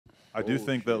I do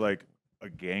think that like a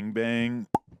gangbang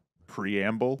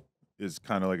preamble is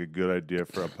kind of like a good idea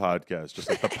for a podcast. Just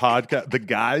like the podcast, the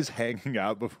guys hanging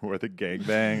out before the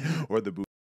gangbang or the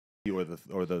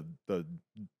or the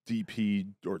DP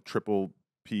or triple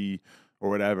P or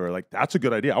whatever. Like that's a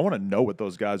good idea. I want to know what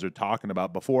those guys are talking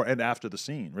about before and after the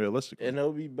scene, realistically. And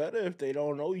it'll be better if they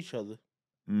don't know each other.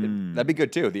 That'd be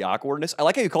good too. The awkwardness. I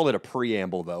like how you called it a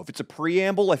preamble, though. If it's a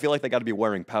preamble, I feel like they got to be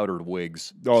wearing powdered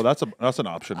wigs. Oh, that's an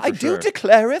option. For I sure. do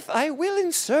declareth I will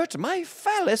insert my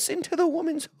phallus into the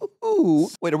woman's hoo.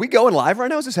 Wait, are we going live right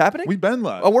now? Is this happening? We've been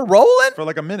live. Oh, we're rolling for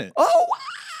like a minute. Oh,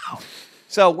 wow.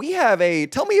 So we have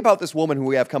tell me about this woman who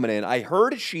we have coming in. I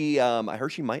heard she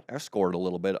might escort a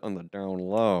little bit on the down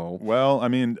low. Well, I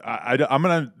mean, I'm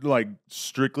going to like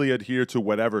strictly adhere to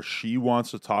whatever she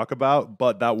wants to talk about,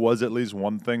 but that was at least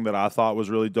one thing that I thought was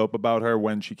really dope about her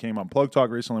when she came on Plug Talk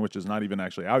recently, which is not even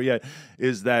actually out yet,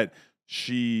 is that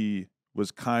she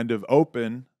was kind of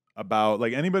open about,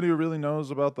 like anybody who really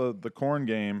knows about the corn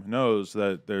game knows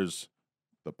that there's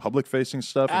the public-facing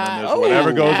stuff, and then there's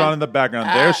whatever goes on in the background.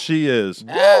 There she is.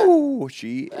 Woo!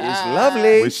 She is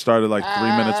lovely. We started like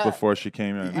 3 minutes before she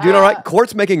came in. You doing all right?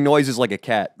 Court's making noises like a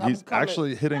cat. He's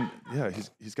actually hitting. Yeah,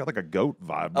 he's got like a goat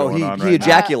vibe Oh, going on he right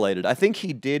ejaculated. I think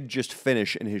he did just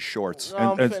finish in his shorts.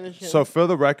 And so, for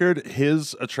the record,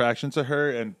 his attraction to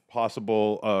her and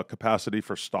possible capacity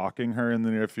for stalking her in the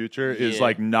near future is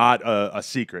like not a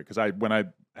secret. Because when I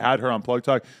had her on Plug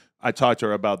Talk, I talked to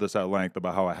her about this at length,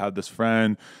 about how I had this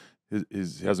friend. He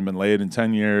hasn't been laid in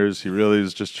 10 years. He really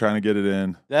is just trying to get it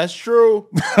in. That's true.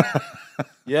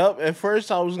 Yep. At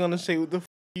first, I was going to say, what the f***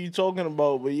 are you talking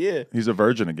about? But yeah. He's a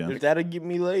virgin again. If that'll get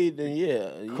me laid, then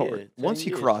yeah. Once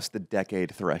you cross the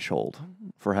decade threshold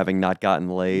for having not gotten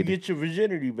laid, you get your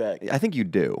virginity back. I think you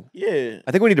do. Yeah.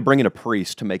 I think we need to bring in a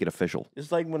priest to make it official.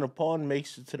 It's like when a pawn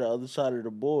makes it to the other side of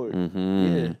the board.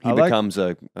 Yeah. He becomes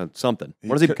a something.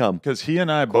 What does he become? Because he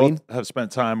and I both have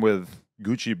spent time with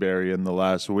Gucci Berry in the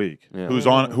last week, who was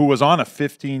on a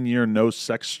 15-year no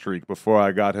sex streak before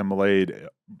I got him laid,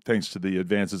 thanks to the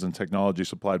advances in technology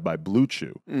supplied by Blue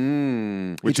Chew.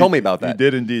 He told me about that. He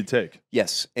did indeed take.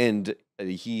 Yes, and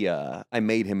I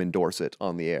made him endorse it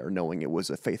on the air, knowing it was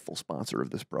a faithful sponsor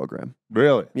of this program.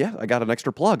 Really? Yeah, I got an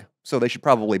extra plug, so they should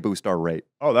probably boost our rate.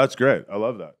 Oh, that's great. I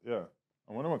love that. Yeah.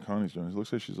 I wonder what Connie's doing. It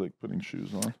looks like she's like putting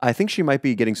shoes on. I think she might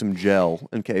be getting some gel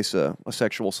in case a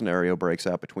sexual scenario breaks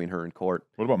out between her and Court.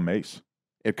 What about mace?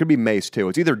 It could be mace too.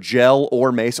 It's either gel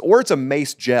or mace, or it's a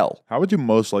mace gel. How would you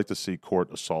most like to see Court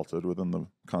assaulted within the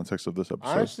context of this episode?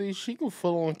 Honestly, she could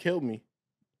full on kill me.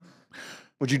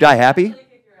 Would you die happy?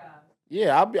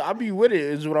 Yeah, I'll be with it.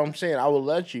 Is what I'm saying. I will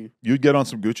let you. You'd get on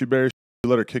some Gucci Berry. You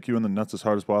let her kick you in the nuts as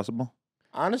hard as possible.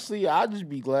 Honestly, I'd just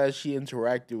be glad she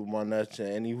interacted with my nuts in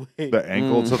any way. The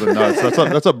ankle to the nuts.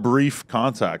 That's a brief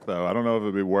contact, though. I don't know if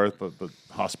it'd be worth the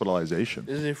hospitalization.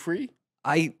 Is it free?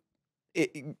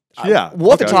 Yeah. We'll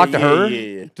have to talk to her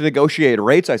to negotiate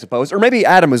rates, I suppose. Or maybe,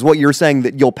 Adam, is what you're saying,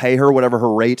 that you'll pay her whatever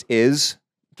her rate is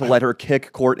to let her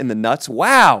kick Court in the nuts?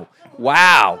 Wow.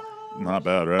 Not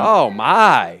bad, right? Oh,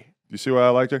 my. You see why I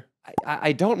liked her?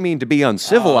 I don't mean to be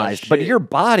uncivilized, but your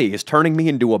body is turning me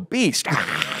into a beast.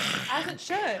 As it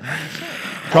should.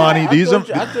 Connie, I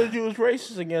thought you was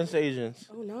racist against Asians.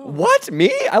 Oh, no. What? Me?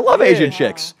 I love Asian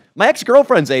chicks. My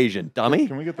ex-girlfriend's Asian, dummy.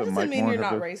 Can we get the That mic doesn't mean more? you're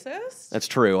not racist. That's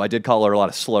true. I did call her a lot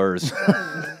of slurs.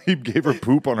 He gave her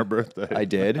poop on her birthday. I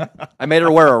did. I made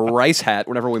her wear a rice hat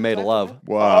whenever we made love.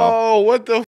 Wow. Oh, what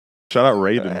the? Shout out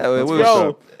Raiden. it was-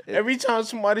 Yo, every time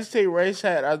somebody say race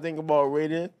hat, I think about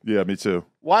Raiden. Yeah, me too.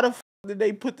 Why the f did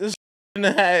they put this in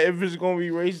the hat if it's gonna be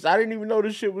racist? I didn't even know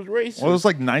this shit was racist. Well, it was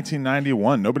like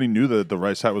 1991. Nobody knew that the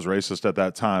rice hat was racist at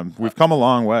that time. We've come a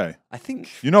long way. I think...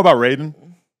 You know about Raiden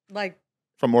Like,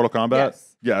 from Mortal Kombat?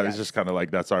 Yes. Yeah, Yes. it's just kind of like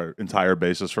that's our entire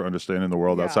basis for understanding the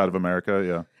world outside of America.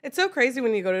 Yeah. it's so crazy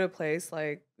when you go to a place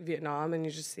like Vietnam and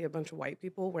you just see a bunch of white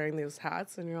people wearing those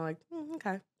hats and you're like,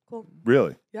 okay, cool.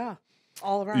 Really? Yeah.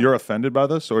 All around. You're offended by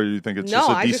this, or you think it's no, just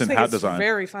a I just decent think hat it's design?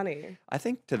 very funny. I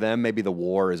think to them, maybe the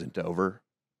war isn't over.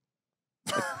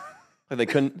 Like they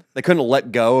couldn't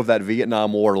let go of that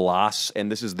Vietnam War loss,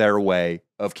 and this is their way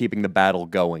of keeping the battle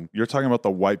going. You're talking about the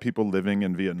white people living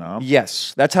in Vietnam?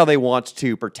 Yes, that's how they want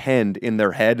to pretend in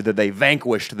their head that they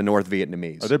vanquished the North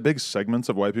Vietnamese. Are there big segments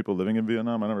of white people living in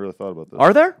Vietnam? I never really thought about this.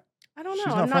 Are there? I don't know.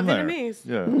 She's I'm not from there. Vietnamese.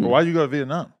 Yeah. Well, why'd you go to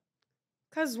Vietnam?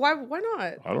 Because why not?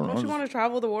 I don't know. Don't you want to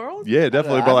travel the world? Yeah,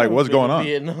 definitely. But like, what's going on?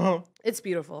 Vietnam. It's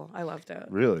beautiful. I loved it.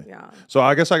 Really? Yeah. So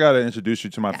I guess I got to introduce you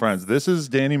to my friends. This is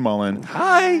Danny Mullen.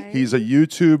 Hi. He's a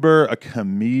YouTuber, a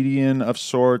comedian of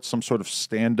sorts, some sort of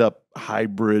stand-up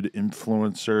hybrid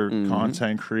influencer,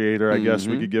 content creator. I guess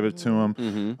we could give it to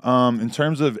him. In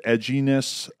terms of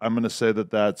edginess, I'm going to say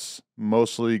that that's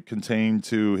mostly contained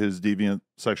to his deviant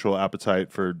sexual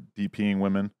appetite for DPing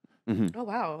women. Oh,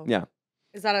 wow. Yeah.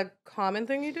 Is that a common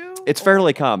thing you do? It's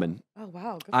fairly common. Oh,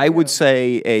 wow. Good I for would you.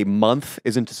 say a month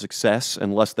isn't a success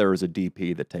unless there is a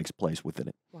DP that takes place within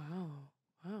it. Wow.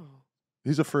 Wow.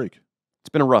 He's a freak. It's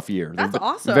been a rough year. That's There's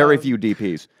awesome. Very few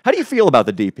DPs. How do you feel about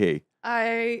the DP?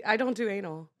 I don't do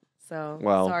anal. So,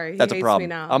 Well, sorry. He that's a hates problem.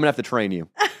 Me now. I'm going to have to train you.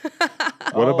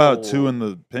 What about two in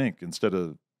the pink instead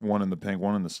of one in the pink,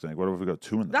 one in the stink? What if we go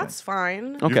two in the That's pink?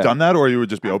 fine. Okay. You've done that, or you would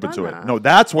just be I've open to done it? that. No,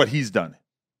 that's what he's done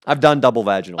I've done double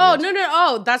vaginal. Oh, yes. no.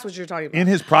 Oh, that's what you're talking about. in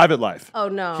his private life. Oh,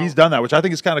 no. He's done that, which I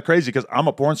think is kind of crazy because I'm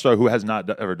a porn star who has not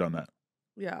ever done that.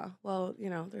 Yeah. Well,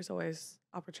 there's always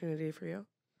opportunity for you.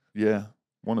 Yeah,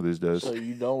 one of these days. So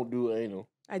you don't do anal.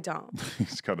 I don't.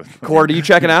 He's kind of Cord, are you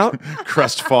checking out?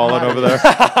 crestfallen over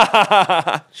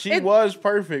there. She was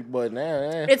perfect, but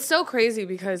nah. It's so crazy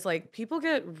because like people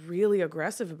get really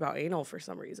aggressive about anal for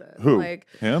some reason. Who? Like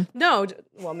Him? no,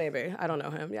 well maybe I don't know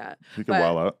him yet. He could But-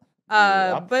 wild out.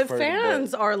 I But prefer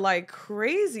fans are like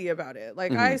crazy about it.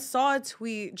 Like I saw a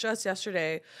tweet just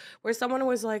yesterday where someone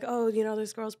was like, "Oh,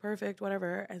 this girl's perfect,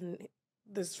 whatever," and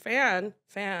this fan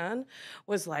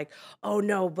was like, "Oh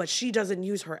no, but she doesn't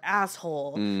use her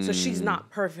asshole, so she's not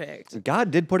perfect."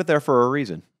 God did put it there for a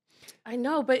reason. I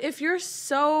know, but if you're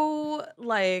so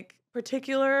like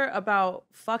particular about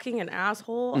fucking an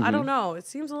asshole, I don't know. It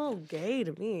seems a little gay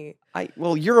to me.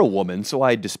 Well, you're a woman, so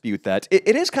I dispute that.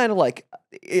 It is kind of like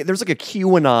there's like a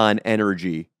QAnon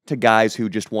energy to guys who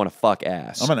just want to fuck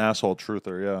ass. I'm an asshole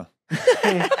truther,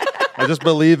 yeah. I just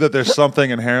believe that there's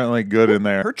something inherently good in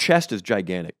there. Her chest is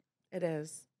gigantic. It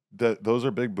is. Those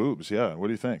are big boobs, yeah. What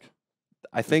do you think?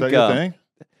 I Is think. that your thing?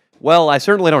 Well, I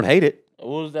certainly don't hate it. What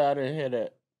was that? I didn't hear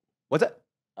that. What's that?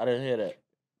 I didn't hear that.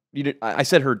 You did. I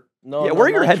said her. No, Yeah, no, where are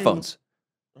your not headphones?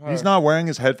 you. He's Her. not wearing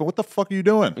his headphones. What the fuck are you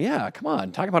doing? Yeah, come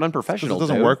on. Talk about It unprofessional.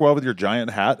 doesn't dude. work well with your giant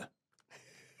hat.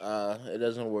 It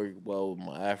doesn't work well with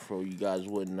my afro. You guys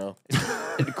wouldn't know.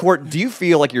 Court, do you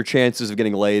feel like your chances of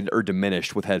getting laid are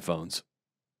diminished with headphones?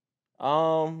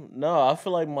 No, I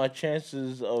feel like my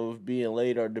chances of being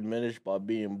laid are diminished by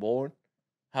being born.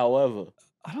 However,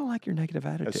 I don't like your negative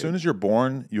attitude. As soon as you're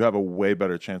born, you have a way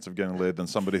better chance of getting laid than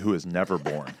somebody who is never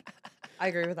born. I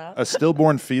agree with that. A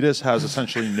stillborn fetus has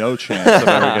essentially no chance of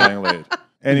ever getting laid.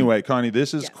 Anyway, Connie,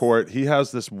 this is Yes. Court. He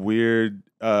has this weird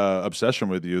obsession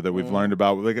with you that we've learned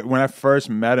about. Like when I first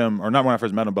met him, or not when I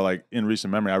first met him, but like in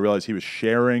recent memory, I realized he was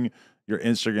sharing your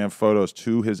Instagram photos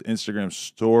to his Instagram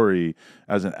story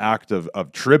as an act of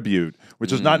tribute,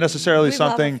 which is not necessarily We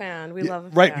something. love a fan. We love a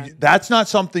right. fan. That's not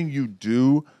something you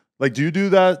do. Like, do you do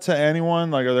that to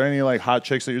anyone? Like, are there any like hot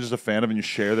chicks that you're just a fan of and you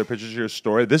share their pictures of your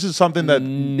story? This is something that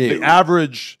the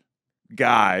average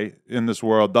guy in this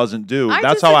world doesn't do. I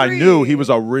That's how I disagree. knew he was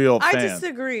a real I fan.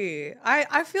 disagree.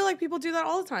 I feel like people do that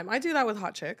all the time. I do that with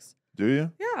hot chicks. Do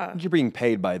you? Yeah. You're being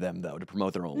paid by them though to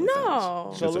promote their own.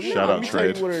 No. so It's a let me, shout let out me tell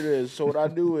you trade. what it is. So what I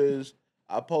do is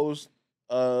I post,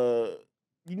 whenever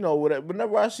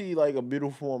I see like a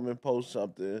beautiful woman post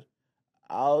something,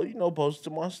 I'll post it to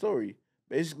my story,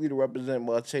 basically to represent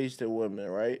my taste in women,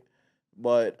 right?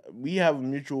 But we have a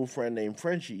mutual friend named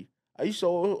Frenchie. I used to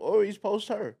always post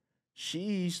her.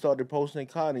 She started posting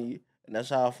Connie, and that's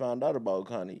how I found out about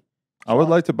Connie. I would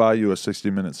like to buy you a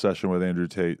 60-minute session with Andrew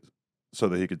Tate so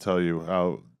that he could tell you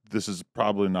how this is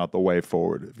probably not the way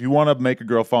forward. If you want to make a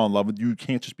girl fall in love with you, you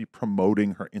can't just be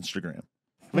promoting her Instagram.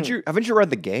 Haven't you read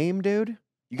the game, dude?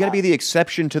 You got to be the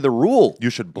exception to the rule. You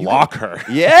should block her.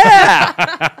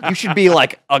 Yeah. You should be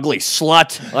like ugly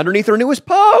slut underneath her newest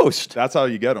post. That's how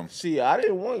you get them. See, I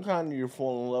didn't want Connie to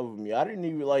fall in love with me. I didn't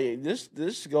even like this.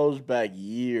 This goes back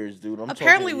years, dude.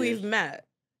 Apparently, talking we've years. met.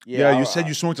 Yeah, you said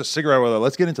you smoked a cigarette with her.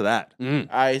 Let's get into that. All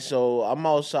right, so I'm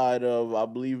outside of, I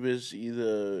believe it's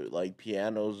either like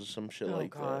pianos or some shit Oh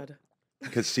like that. God.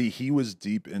 Because, see, he was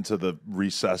deep into the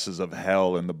recesses of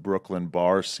hell in the Brooklyn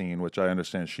bar scene, which I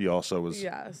understand she also was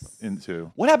Yes.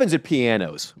 into. What happens at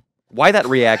pianos? Why that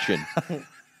reaction?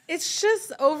 It's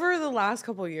just over the last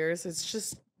couple of years, it's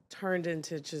just turned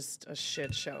into just a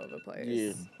shit show of a place.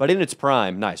 Yeah, But in its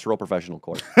prime, nice, real professional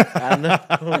court. I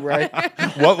know, right?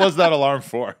 What was that alarm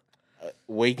for?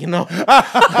 Waking up.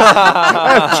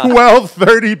 At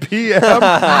 12:30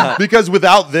 p.m. Because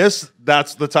without this,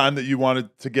 that's the time that you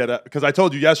wanted to get at. Because I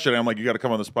told you yesterday, I'm like, you got to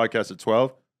come on this podcast at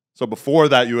 12. So before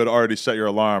that, you had already set your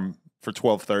alarm for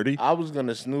 12:30. I was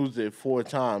gonna snooze it 4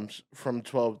 times from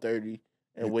 12:30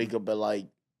 and wake up at like.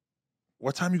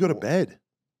 What time you go to bed?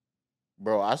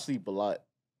 Bro, I sleep a lot.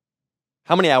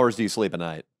 How many hours do you sleep a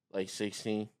night? Like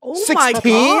 16. Oh 16? my Fuck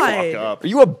god! up. Are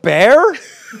you a bear?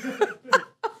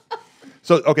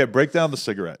 So okay, break down the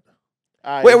cigarette.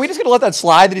 Right. Wait, are we just gonna let that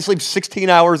slide that he sleeps 16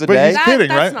 hours a But day? he's kidding,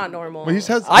 That's right? not normal. Well,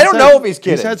 I don't know if he's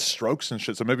kidding. He's had strokes and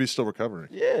shit, so maybe he's still recovering.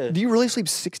 Yeah. Do you really sleep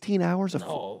 16 hours?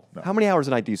 No. How many hours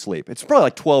a night do you sleep? It's probably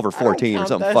like 12 or 14 or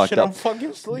something fucked I'm up.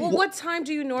 fucking sleep. Well, what time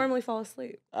do you normally fall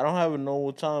asleep? I don't have a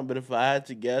normal time, but if I had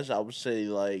to guess, I would say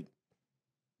like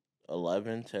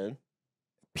 11, 10.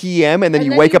 PM and then And you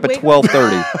then wake you up at wake up-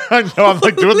 12:30. I know. I'm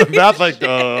like doing the math, like.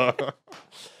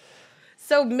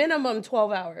 So minimum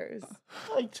 12 hours.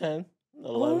 Like 10.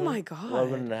 11, Oh my god!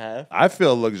 11 and a half. I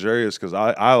feel luxurious because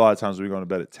I a lot of times we go to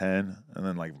bed at 10, and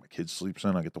then like my kid sleeps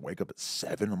in, I get to wake up at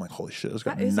 7. I'm like, holy shit, it's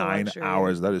got That is a 9 luxury.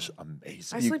 hours. That is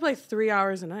amazing. I sleep like 3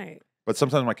 hours a night. But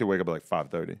sometimes my kid wake up at like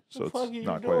 5:30, so The fuck are it's you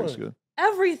not quite as doing? good.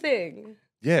 Everything.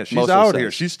 Yeah, she's Most of the out here.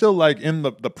 sense. She's still like in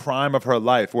the prime of her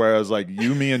life, whereas like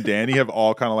you, me, and Danny have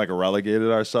all kind of like relegated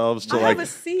ourselves to I like. have a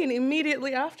scene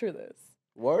immediately after this.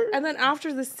 Word? And then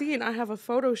after the scene, I have a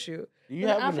photo shoot. Do you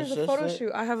And have an after the photo assistant?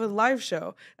 shoot, I have a live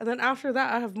show. And then after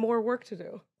that, I have more work to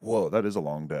do. Whoa, that is a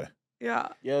long day. Yeah.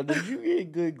 Yo, did you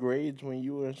get good grades when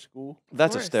you were in school?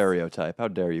 That's a course. stereotype. How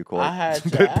dare you, Court? I had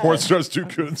Porn to ask. stars do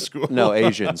good in school. No,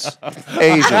 Asians.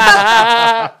 Asians.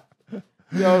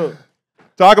 Yo,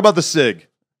 Talk about the SIG,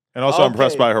 and also I'm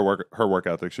impressed Okay. by her work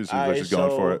ethic. She seems like alright, she's going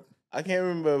for so it. I can't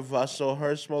remember if I saw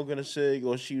her smoking a cig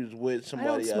or she was with I don't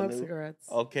somebody I, smoke knew. cigarettes.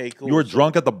 Okay, cool. You were So-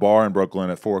 drunk at the bar in Brooklyn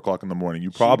at 4:00 in the morning. You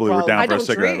probably were probably- down I for a don't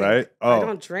cigarette, drink. right? I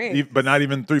don't drink. But not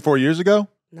even 3-4 years ago.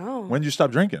 No. When did you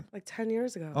stop drinking? Like 10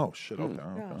 years ago. Oh shit! Okay.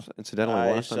 Yeah. okay. Incidentally,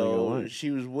 Alright, last time you got so away.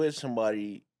 she was with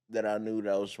somebody that I knew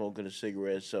that was smoking a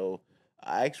cigarette. So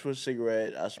I asked for a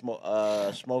cigarette. I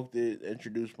smoked it,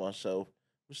 introduced myself,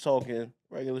 was talking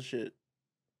regular shit.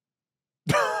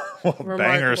 Well, banger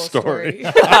Remarkable story.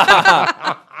 story.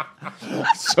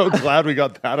 So glad we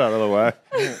got that out of the way.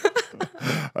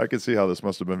 I can see how this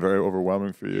must have been very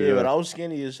overwhelming for you. Yeah, but I was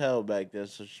skinny as hell back then,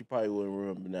 so she probably wouldn't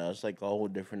remember now. It's like a whole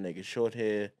different nigga, short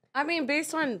hair. I mean,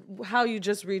 based on how you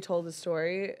just retold the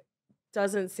story,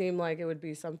 doesn't seem like it would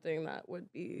be something that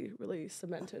would be really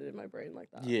cemented in my brain like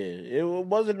that. Yeah, it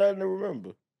wasn't nothing to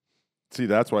remember. See,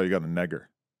 that's why you got a negger.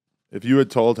 If you had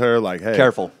told her, like, hey,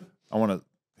 Careful. I want to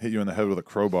hit you in the head with a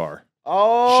crowbar.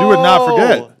 Oh, She would not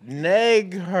forget.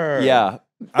 Neg her. Yeah.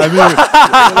 I mean,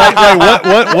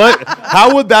 like what?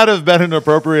 How would that have been an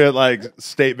appropriate like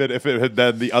statement if it had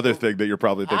been the other thing that you're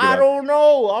probably thinking I of? don't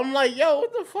know. I'm like, yo,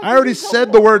 what the fuck? I already is he said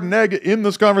talking the word neg in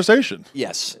this conversation.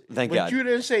 Yes. Thank But God. you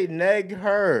didn't say neg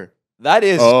her. That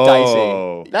is Oh.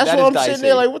 dicey. That's That what is I'm sitting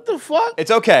there like, what the fuck? It's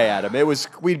okay, Adam.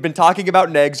 We'd been talking about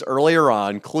negs earlier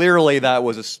on. Clearly, that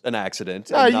was an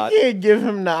accident. No, and you not- can't give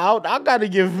him the out. I got to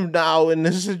give him the out in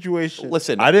this situation.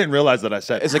 Listen, I didn't realize that I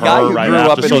said As a her guy who right grew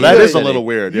after, up in so the that inner is a city, little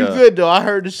weird. You Yeah. good though? I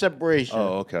heard the separation.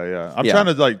 Oh, okay, yeah. I'm Yeah. trying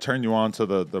to like turn you on to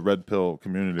the red pill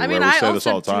community. I mean, where we I say this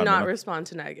all also the time. do not you know? respond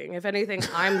to nagging. If anything,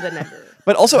 I'm the nigger.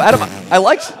 but also, Adam, I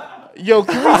liked. Yo,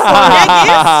 can we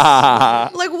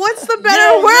find Like, what's the Yo, better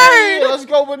yeah, word? let's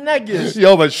go with niggas.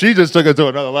 Yo, but she just took it to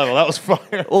another level. That was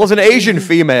fire. Well, as an Asian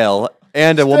female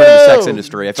and a woman in the sex Still.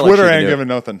 industry, I feel Twitter like she ain't can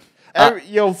do it. giving nothing.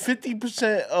 Yo,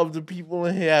 50% of the people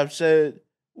in here have said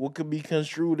what could be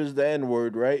construed as the N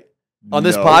word, right? On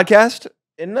this No. podcast.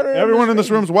 And none of them Everyone is in this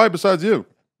racist. room's white besides you.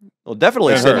 Well,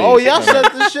 definitely. And Sydney. her. Oh, y'all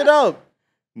set this shit up.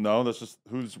 No, that's just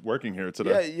who's working here Yeah,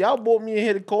 today. y'all brought me in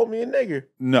here to call me a nigger.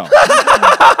 No.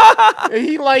 And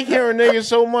he like hearing niggas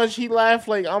so much, he laughed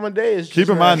like Amadeus. Keep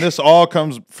in mind, this all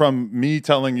comes from me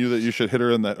telling you that you should hit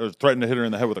her in the or threaten to hit her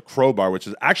in the head with a crowbar, which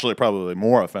is actually probably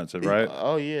more offensive, right?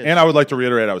 Oh, yeah. And I would like to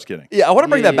reiterate, I was kidding. Yeah, I want to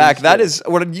bring Yeah, that back. you That said- is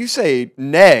when you say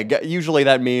neg. Usually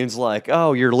that means like,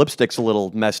 oh, your lipstick's a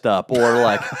little messed up, or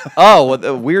like, oh,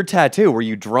 a weird tattoo. Were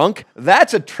you drunk?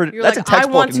 That's a You're that's like, a I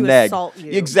textbook want to neg. assault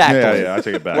you. Exactly. Yeah, I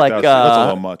take it back. Like that's a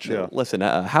little much. Yeah. Listen,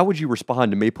 how would you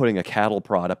respond to me putting a cattle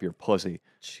prod up your pussy?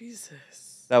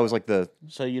 Jesus. That was like the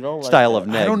So you don't like style that. of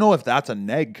neg. I don't know if that's a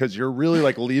neg because you're really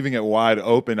like leaving it wide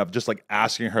open of just like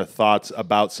asking her thoughts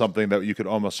about something that you could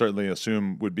almost certainly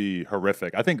assume would be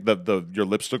horrific. I think the your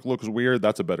lipstick looks weird.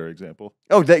 That's a better example.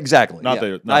 Oh, exactly. Not yeah, that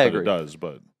I not that agree. it does,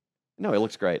 but No, it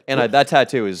looks great, and that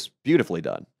tattoo is beautifully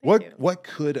done. what you. what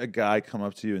could a guy come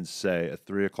up to you and say at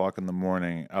 3:00 in the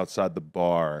morning outside the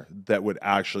bar that would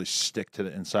actually stick to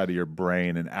the inside of your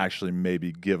brain and actually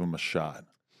maybe give him a shot?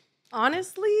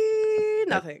 Honestly,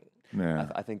 nothing. Yeah.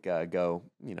 I think go,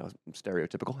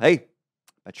 stereotypical. Hey,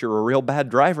 bet you're a real bad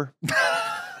driver.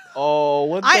 Oh,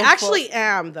 what the I fuck? actually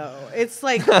am, though. It's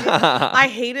like, I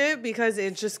hate it because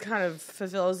it just kind of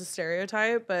fulfills the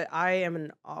stereotype, but I am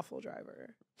an awful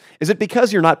driver. Is it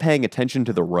because you're not paying attention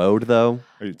to the road, though?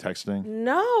 Are you texting?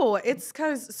 No, it's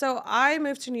because, so I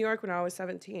moved to New York when I was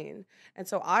 17. And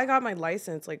so I got my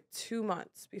license like 2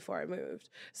 months before I moved.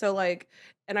 So like,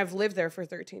 and I've lived there for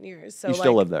 13 years. So You like,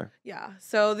 still live there? Yeah.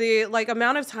 So the like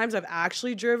amount of times I've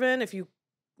actually driven, if you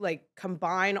like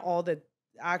combine all the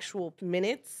actual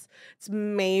minutes, it's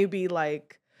maybe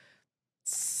like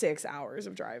 6 hours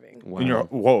of driving Wow.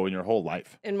 In your whole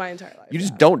life. in my entire life. You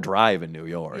just yeah. don't drive in New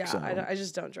York. Yeah, so. I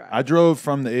just don't drive. I drove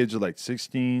from the age of like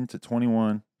 16 to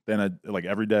 21. Then I like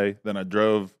every day. Then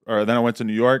I went to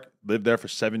New York, lived there for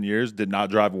 7 years, did not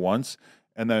drive once.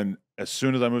 And then as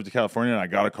soon as I moved to California and I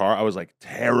got a car, I was like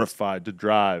terrified to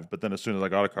drive. But then as soon as I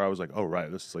got a car, I was like, oh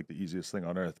right, this is like the easiest thing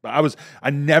on earth. But I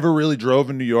never really drove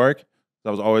in New York. I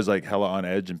was always like hella on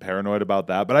edge and paranoid about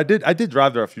that. But I did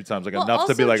drive there a few times, like enough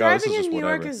to be like, oh, this is just driving in New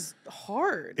whatever. York is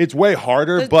hard. It's way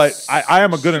harder, The but I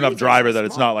am a good enough streets are driver so that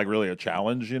it's small. not like really a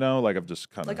challenge, you know? Like I'm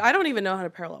just kind of Like I don't even know how to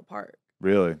parallel park.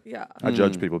 really. Yeah. I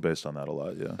judge people based on that a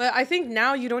lot, yeah. But I think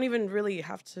now you don't even really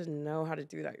have to know how to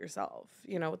do that yourself,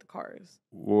 you know, with the cars.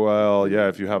 Well, yeah,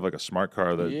 if you have like a smart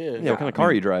car that Yeah. Yeah, what kind of car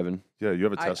are you driving? yeah, you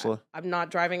have a Tesla. I'm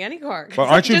not driving any car. But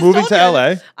aren't you moving to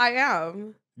LA? I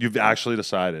am. You've actually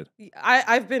decided.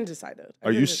 I've been decided.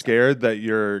 Are you scared that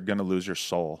you're gonna lose your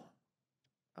soul?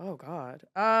 Oh God.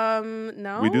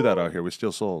 No. We do that out here. We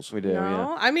steal souls. We do, No,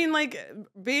 yeah. I mean, like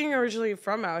being originally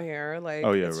from out here, like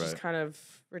Oh, yeah, it's just right. kind of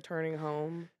returning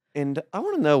home. And I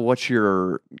want to know what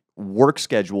your work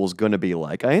schedule is going to be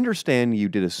like. I understand you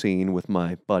did a scene with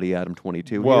my buddy Adam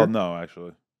 22. Well, here. no,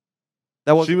 actually.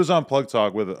 That was, She was on Plug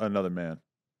Talk with another man.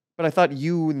 but I thought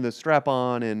you and the strap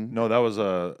on and No, that was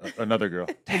another girl.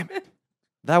 damn it,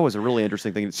 that was a really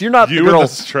interesting thing. So you're not You the with girl. the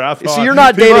strap on. So you're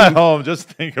not People at dating- home. Just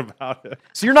think about it.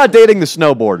 So you're not dating the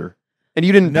snowboarder, and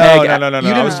you didn't No, peg. no, no, no, no.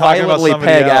 You I didn't was talking about violently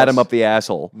somebody peg else. Adam up the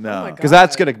asshole. No. Oh my God. Because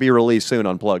that's going to be released soon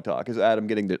on Plug Talk. Is Adam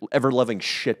getting the ever loving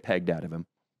shit pegged out of him?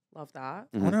 Love that.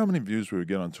 I wonder how many views we would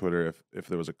get on Twitter if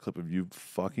there was a clip of you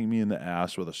fucking me in the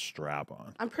ass with a strap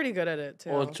on. I'm pretty good at it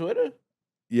too. On Twitter?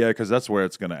 Yeah, because that's where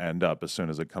it's gonna end up as soon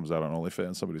as it comes out on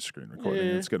OnlyFans. Somebody's screen recording.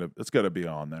 Yeah. It's gonna be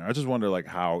on there. I just wonder like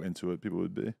how into it people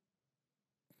would be.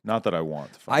 Not that I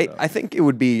want to find out. I think it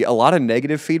would be a lot of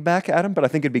negative feedback, Adam, but I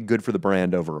think it'd be good for the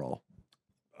brand overall.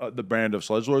 The brand of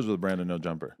Sledgelords or the brand of No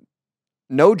Jumper?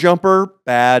 No Jumper,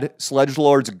 bad.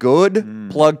 Sledgelords, good.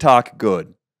 Mm. Plug Talk,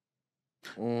 good.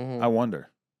 Mm-hmm. I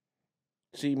wonder.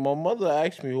 See, my mother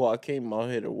asked me who I came out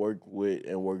here to work with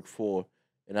and work for,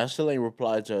 and I still ain't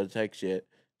replied to her text yet.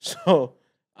 So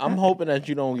I'm hoping that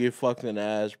you don't get fucked in the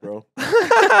ass, bro.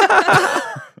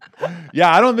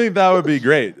 Yeah, I don't think that would be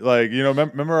great. Like, you know,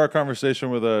 remember our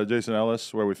conversation with Jason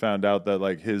Ellis where we found out that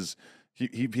like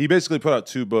he basically put out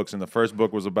 2 books, and the first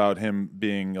book was about him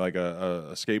being like a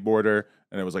skateboarder,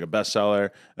 and it was like a bestseller,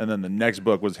 and then the next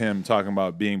book was him talking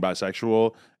about being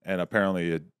bisexual, and apparently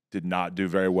it did not do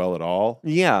very well at all.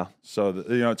 Yeah. So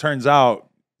you know, it turns out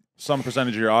some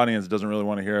percentage of your audience doesn't really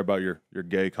want to hear about your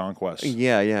gay conquest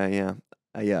Yeah.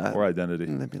 or identity.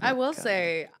 I will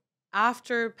say,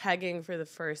 after pegging for the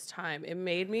first time, it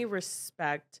made me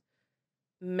respect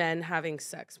men having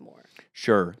sex more.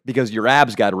 Sure, because your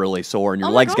abs got really sore and your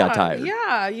Oh my legs got God, tired.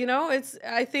 Yeah, you know,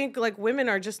 I think like women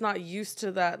are just not used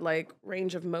to that like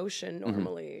range of motion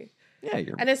normally. Yeah,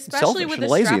 you're And especially selfish with and a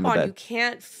lazy in strap the on, bed. you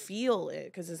can't feel it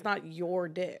because it's not your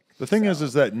dick. The thing So-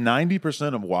 is that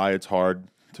 90% of why it's hard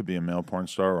to be a male porn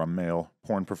star or a male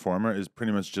porn performer is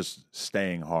pretty much just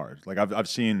staying hard. Like I've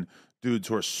seen dudes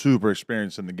who are super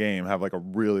experienced in the game have like a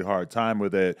really hard time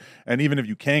with it. And even if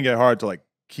you can get hard to like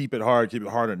keep it hard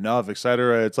enough,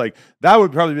 etc. It's like that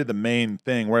would probably be the main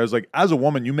thing. Whereas like as a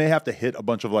woman, you may have to hit a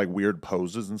bunch of like weird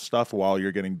poses and stuff while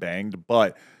you're getting banged,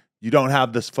 but you don't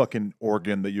have this fucking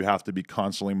organ that you have to be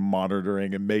constantly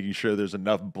monitoring and making sure there's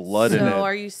enough blood in it. So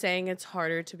are you saying it's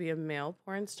harder to be a male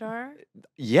porn star?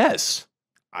 Yes.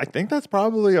 I think that's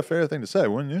probably a fair thing to say,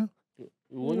 wouldn't you?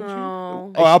 Wouldn't you?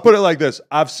 No. Oh, I'll put it like this.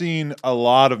 I've seen a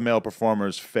lot of male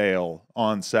performers fail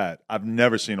on set. I've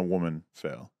never seen a woman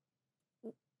fail.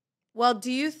 Well,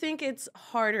 do you think it's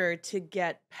harder to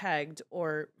get pegged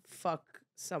or fuck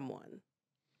someone?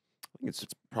 It's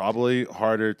probably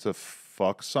harder to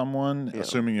fuck someone, Yeah.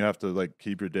 assuming you have to like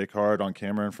keep your dick hard on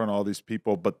camera in front of all these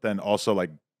people, but then also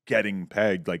like getting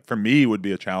pegged. Like for me would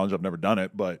be a challenge. I've never done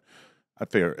it, but I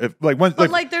figure if like when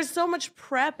But like there's so much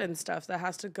prep and stuff that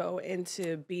has to go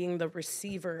into being the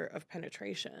receiver of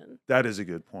penetration. that is a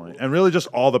good point. And really just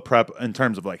all the prep in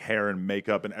terms of like hair and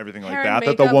makeup and everything Hair like and that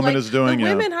that the makeup, woman like, is doing. The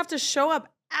Yeah. women have to show up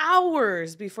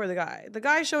hours before the guy. The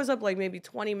guy shows up like maybe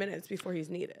 20 minutes before he's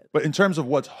needed. But in terms of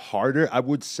what's harder, I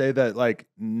would say that like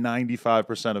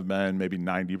 95% of men, maybe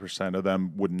 90% of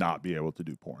them would not be able to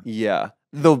do porn. Yeah.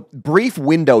 The brief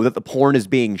window that the porn is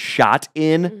being shot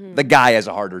in, the guy has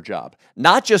a harder job.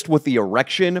 Not just with the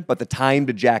erection, but the timed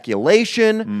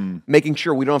ejaculation, making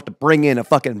sure we don't have to bring in a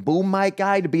fucking boom mic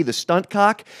guy to be the stunt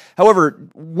cock. However,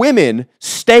 women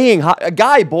staying hot, a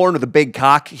guy born with a big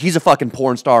cock, he's a fucking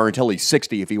porn star until he's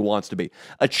 60 if he wants to be.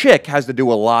 A chick has to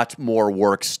do a lot more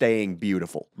work staying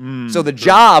beautiful. So the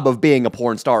job of being a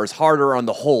porn star is harder on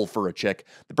the whole for a chick.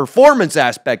 The performance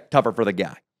aspect, tougher for the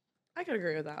guy. I could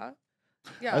agree with that.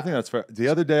 Yeah. I think that's fair. The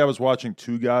other day I was watching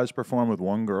 2 guys perform with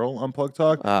 1 girl on Plug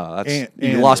Talk. Oh,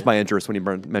 you lost my interest when you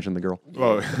mentioned the girl.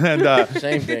 Oh, and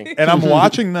Same thing. And I'm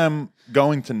watching them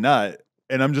going to nut,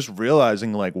 and I'm just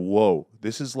realizing, like, whoa,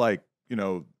 this is like, you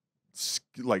know,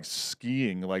 like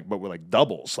skiing, like, but with like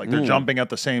doubles. Like they're jumping at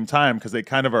the same time because they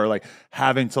kind of are like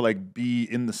having to like be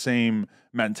in the same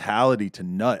mentality to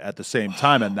nut at the same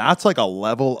time, and that's like a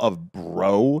level of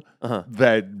bro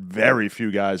that very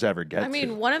few guys ever get. I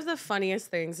mean, one of the funniest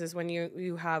things is when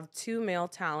you have 2 male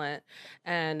talent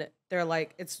and they're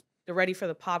like they're ready for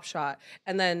the pop shot,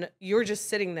 and then you're just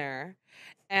sitting there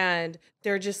and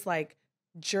they're just like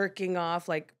jerking off,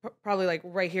 like probably like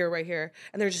right here,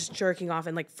 and they're just jerking off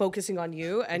and like focusing on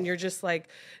you, and you're just like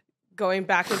going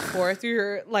back and forth.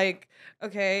 You're like,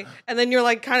 okay, and then you're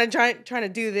like kind of trying to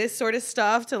do this sort of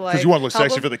stuff to like, because you want to look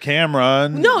sexy for the camera.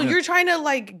 No, you're trying to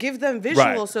like give them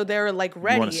visual so they're like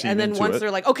ready, and then once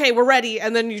they're like, okay, we're ready,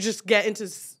 and then you just get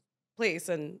into place,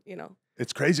 and you know.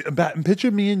 It's crazy. And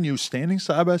picture me and you standing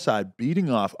side by side,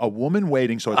 beating off a woman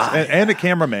waiting, so it's and a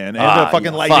cameraman and a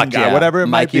fucking lighting guy, whatever it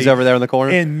might be. Mikey's over there in the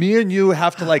corner. And me and you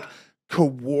have to like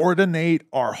coordinate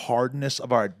our hardness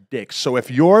of our dicks. So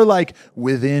if you're like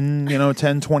within,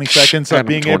 10, 20 seconds of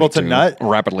being able to nut,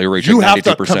 rapidly reaching 92%. You have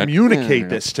to communicate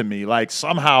this to me, like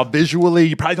somehow visually.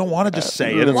 You probably don't want to just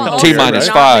say it. It's Well, T-minus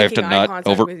not 5 making to eye nut contact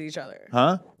over. with each other.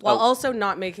 Huh? While also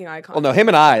not making eye contact. Well, no, him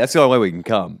and I, that's the only way we can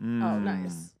come. Oh,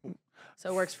 nice. So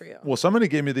it works for you. Well, somebody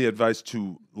gave me the advice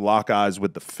to lock eyes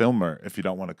with the filmer if you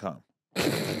don't want to come.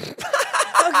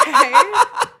 Okay.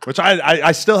 Which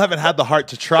I still haven't had the heart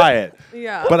to try it.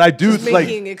 Yeah. But I do Just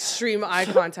making extreme eye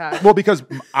contact. Well, because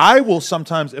I will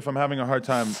sometimes, if I'm having a hard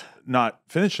time not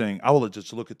finishing, I will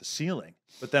just look at the ceiling.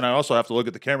 But then I also have to look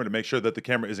at the camera to make sure that the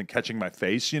camera isn't catching my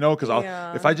face, because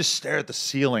if I just stare at the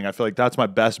ceiling, I feel like that's my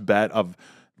best bet of.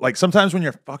 Like sometimes when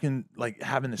you're fucking like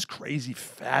having this crazy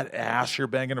fat ass you're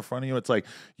banging in front of you, it's like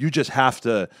you just have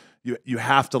to you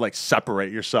have to like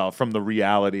separate yourself from the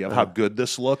reality of how good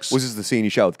this looks. Was this the scene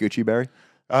you shot with Gucci Berry?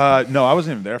 No, I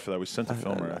wasn't even there for that. We sent the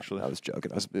filmer actually. I was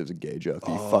joking. It was a gay joke.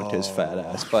 He fucked his fat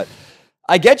ass. But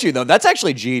I get you though. That's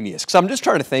actually genius. Because I'm just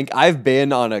trying to think. I've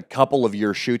been on a couple of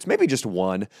your shoots, maybe just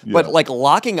one, but like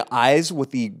locking eyes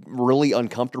with the really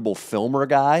uncomfortable filmer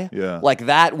guy, like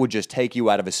that would just take you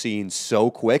out of a scene so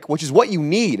quick, which is what you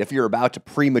need if you're about to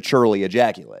prematurely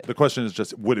ejaculate. The question is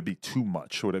just, would it be too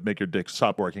much? Would it make your dick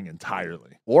stop working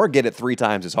entirely? Or get it 3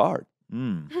 times as hard?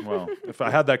 Well, if I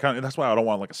had that that's why I don't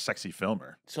want like a sexy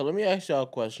filmer. So let me ask y'all a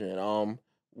question.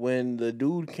 When the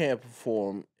dude can't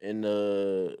perform in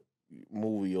the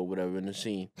movie or whatever, in the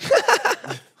scene.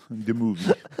 The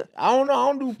movie. I don't know. I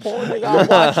don't do porn. Nigga, I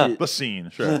watch it. The scene,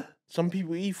 sure. Some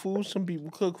people eat food. Some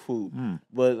people cook food.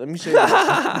 But let me say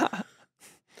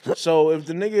this. So if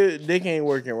the nigga dick ain't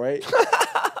working, right?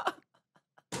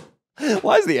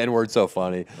 Why is the N-word so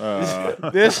funny?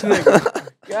 This nigga.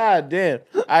 God damn.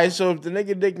 All right, so if the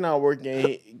nigga dick not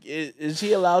working, is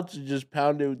he allowed to just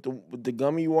pound it with the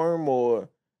gummy worm or?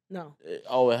 No.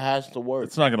 Oh, it has to work.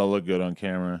 It's not going to look good on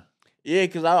camera. Yeah,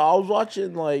 because I was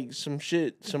watching like some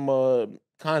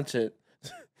content,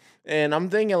 and I'm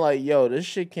thinking like, yo, this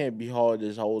shit can't be hard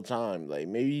this whole time. Like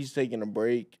maybe he's taking a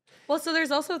break. Well, so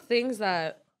there's also things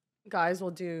that guys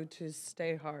will do to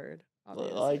stay hard.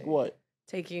 Obviously. Like what?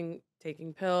 Taking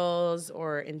pills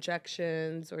or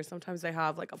injections, or sometimes they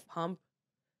have like a pump.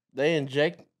 They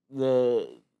inject the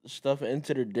stuff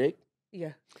into their dick?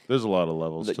 Yeah. There's a lot of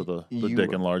levels to the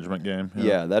dick enlargement game.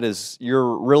 Yeah, that is,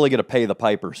 you're really going to pay the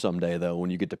piper someday, though, when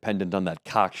you get dependent on that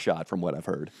cock shot, from what I've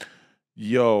heard.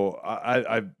 Yo,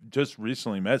 I just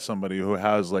recently met somebody who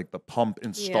has like the pump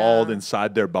installed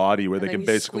inside their body where they can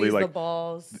basically like the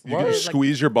balls. You can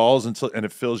squeeze your balls and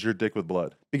it fills your dick with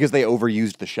blood. Because they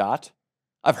overused the shot?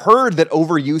 I've heard that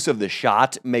overuse of the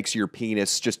shot makes your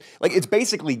penis just like it's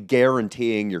basically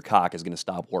guaranteeing your cock is going to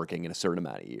stop working in a certain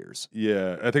amount of years.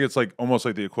 Yeah, I think it's like almost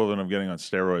like the equivalent of getting on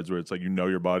steroids, where it's like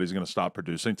your body's going to stop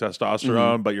producing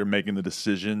testosterone, but you're making the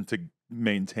decision to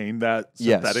maintain that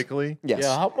synthetically. Yes.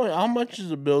 Yeah, how much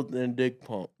is a built-in dick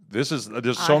pump? There's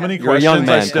so many You're a young questions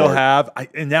I man, still Court. have,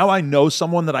 and now I know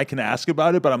someone that I can ask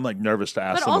about it, but I'm like nervous to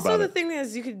ask But them also about the it. thing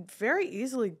is, you could very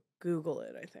easily Google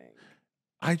it. I think.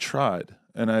 I tried,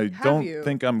 and I Have don't you?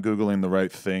 think I'm Googling the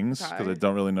right things because I Try.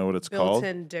 don't really know what it's called.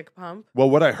 Built-in dick pump. Well,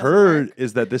 what I Doesn't heard work.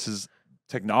 is that this is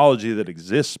technology that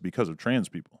exists because of trans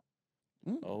people.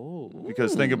 Oh.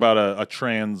 Because think about a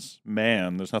trans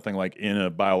man, there's nothing like in a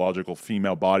biological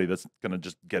female body that's going to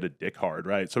just get a dick hard,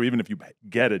 right? So even if you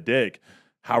get a dick,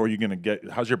 how's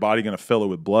your body going to fill it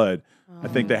with blood? I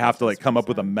think they have to like come up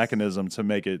with a mechanism to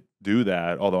make it do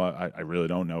that. Although I really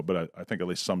don't know, but I think at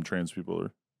least some trans people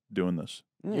are doing this.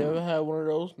 You ever had one of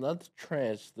those? Not the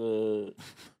trans, the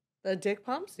dick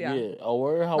pumps. Yeah. Oh,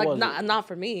 where? How Like was it? not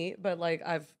for me, but like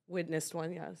I've witnessed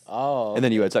one. Yes. Oh. And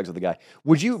then you had sex with the guy.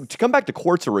 Would you, to come back to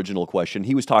Court's original question,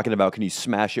 he was talking about can you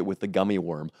smash it with the gummy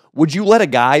worm? Would you let a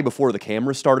guy before the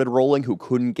camera started rolling who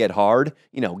couldn't get hard,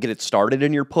 get it started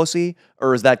in your pussy?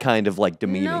 Or is that kind of like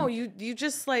demeaning? No, you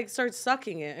just like start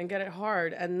sucking it and get it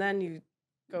hard, and then you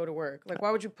go to work. Like,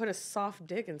 why would you put a soft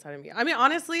dick inside of me? I mean,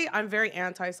 honestly, I'm very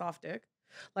anti-soft dick.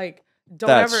 Like,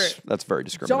 That's very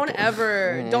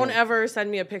discriminatory. don't ever send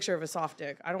me a picture of a soft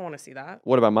dick. I don't want to see that.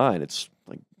 What about mine? It's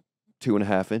like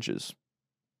 2.5 inches.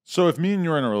 So if me and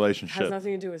you're in a It has relationship,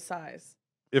 nothing to do with size.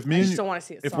 if I me and just you, don't want to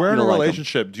see it. if soft. we're in You a don't like 'em.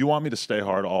 relationship, do you want me to stay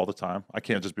hard all the time? I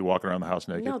can't just be walking around the house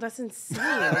naked. No, that's insane.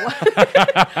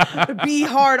 Be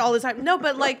hard all the time. No,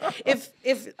 but like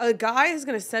if a guy is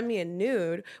gonna send me a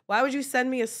nude, why would you send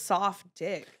me a soft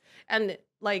dick? And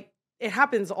like it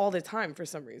happens all the time for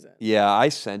some reason. Yeah, I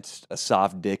sent a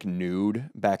soft dick nude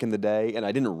back in the day, and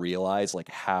I didn't realize like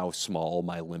how small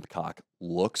my limp cock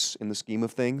looks in the scheme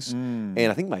of things. And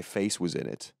I think my face was in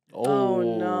it. Oh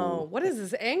no. What is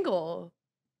this angle?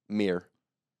 Mirror.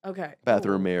 Okay.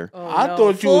 Bathroom Ooh. mirror. Oh, I no.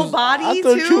 thought you full was. body I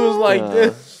thought too? you was like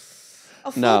this.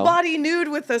 A full No. body nude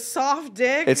with a soft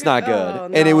dick. It's not good. Oh,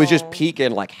 And it was just no.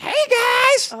 peeking like, hey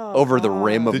guys, Oh, over the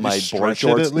rim of Did my you board stretch it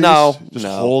shorts. at least? No, Just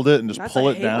no. hold it and just That's pull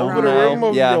a it hate down. Over the rim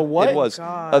of yeah, your what? it was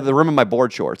God. the rim of my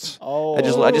board shorts. Oh. I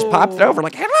just popped it over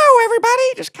like, hello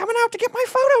everybody, just coming out to get my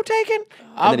photo taken. And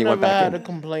I've then he never went back had in. a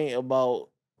complaint about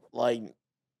like,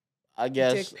 I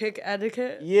guess. Dick pic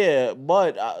etiquette. Yeah,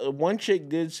 but one chick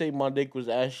did say my dick was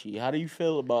ashy. How do you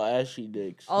feel about ashy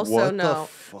dicks? Also, What the no.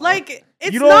 fuck? Like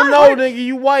it's you not don't know, hard- nigga.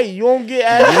 You white. You don't get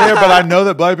ashy. Yeah, but I know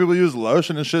that black people use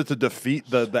lotion and shit to defeat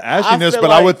the ashiness, feel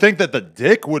but I like- would think that the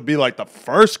dick would be like the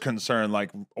first concern, like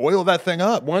oil that thing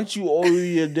up. Once you oil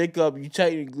your dick up, you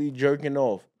technically jerking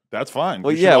off. That's fine.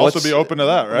 Well, You should yeah, also what's- be open to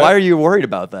that, right? Why are you worried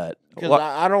about that? Because Why-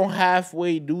 I don't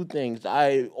halfway do things.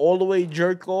 I all the way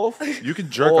jerk off. You can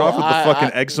jerk Oh, off with the I-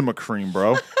 fucking I- eczema cream,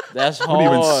 bro. That's hard. What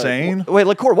are you insane?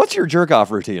 Wait, Court, what's your jerk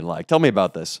off routine like? Tell me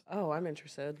about this. Oh, I'm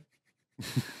interested.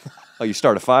 Oh, you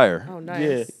start a fire. Oh, nice.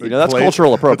 Yeah. You know, that's Plate-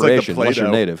 cultural it's like the appropriation unless you're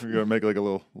Play-Doh. native. You're gonna make like a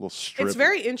little strip. It's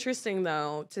very interesting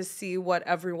though to see what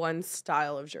everyone's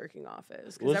style of jerking off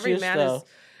is because What's every your man style? is.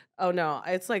 Oh no,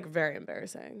 it's like very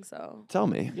embarrassing. So Tell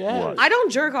me. Yeah. What? I don't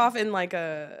jerk off in like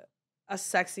a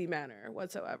sexy manner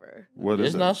whatsoever. What It's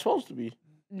is it? not supposed to be.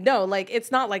 No, like it's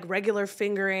not like regular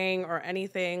fingering or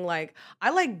anything. Like I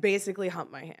like basically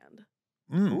hump my hand.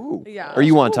 Mm. Ooh. Yeah. Are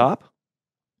you on top?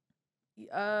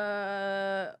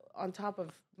 On top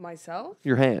of myself?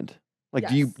 Your hand. Like,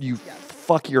 do you Yes, yes.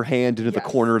 fuck your hand into the Yes.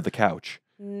 corner of the couch?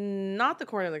 Not the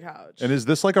corner of the couch. And is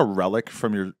this like a relic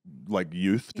from your like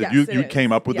youth? Did Yes, you it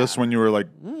came is. up with this Yeah. when you were like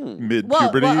Mm. mid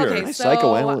puberty? okay, Nice so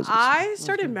psychoanalysis. I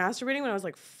started masturbating when I was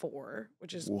like 4,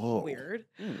 which is Whoa. weird.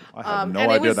 I had no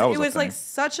and idea that was it a was like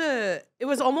thing. it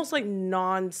was almost like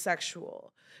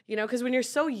non-sexual, because when you're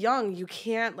so young, you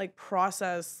can't like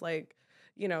process like,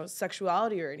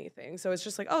 sexuality or anything. So it's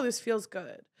just like, oh, this feels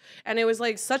good. And it was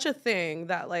like such a thing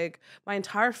that like my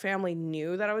entire family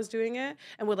knew that I was doing it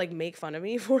and would like make fun of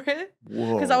me for it.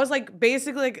 Because I was like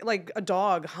basically like a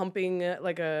dog humping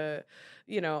like a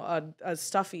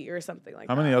stuffy or something like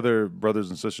How that. many other brothers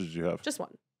and sisters do you have? Just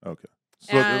one. Okay.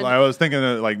 So And- I was thinking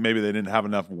that like maybe they didn't have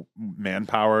enough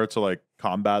manpower to like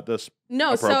combat this.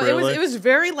 No, so it appropriately? was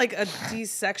very like a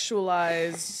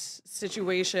desexualized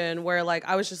situation where like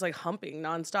I was just like humping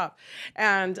nonstop.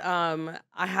 And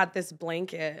I had this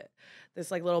blanket,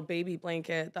 this like little baby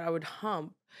blanket that I would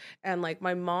hump. And like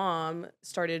my mom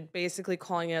started basically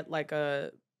calling it like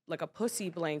a like a pussy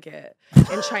blanket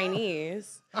in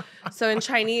Chinese. So in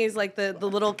Chinese, like the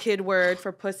little kid word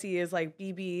for pussy is like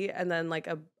BB, and then like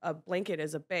a blanket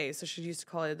is a bay. So she used to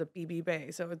call it the BB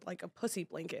bay. So it's like a pussy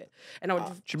blanket. And I would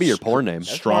Should be your porn name.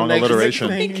 Strong my next alliteration.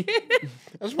 mixtape.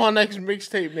 That's my next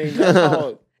mixtape name. That's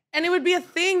all. And it would be a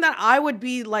thing that I would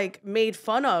be like made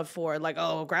fun of for, like,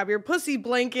 oh, grab your pussy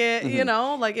blanket, you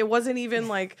know? Like it wasn't even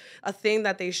like a thing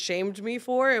that they shamed me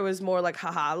for. It was more like,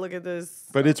 haha, look at this.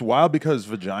 But it's wild because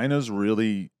vaginas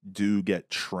really do get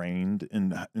trained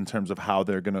in terms of how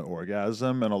they're going to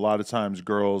orgasm. And a lot of times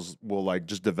girls will like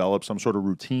just develop some sort of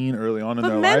routine early on in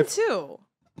their men life. too.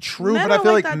 True, Men but I are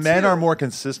feel like like that men too. are more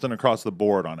consistent across the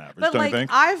board on average, But don't like you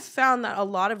think? I've found that a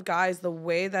lot of guys, the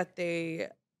way that they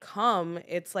come,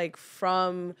 it's like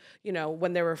from, you know,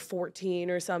 when they were 14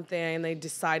 or something, and they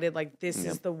decided like this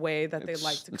is the way that they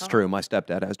like to come. It's true. My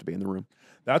stepdad has to be in the room.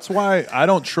 That's why I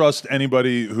don't trust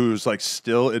anybody who's like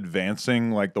still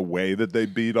advancing like the way that they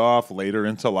beat off later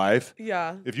into life.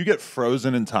 Yeah. If you get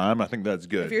frozen in time, I think that's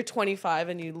good. If you're 25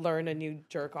 and you learn a new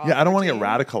jerk off. Yeah, I don't want to get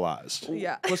routine. radicalized.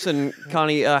 Yeah. Listen,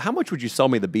 Connie, how much would you sell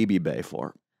me the BB Bay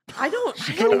for? I don't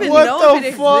even What know if the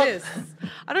it fuck? exists.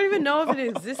 I don't even know if it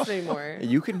exists anymore.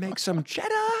 You can make some cheddar.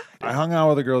 I hung out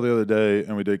with a girl the other day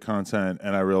and we did content,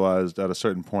 and I realized at a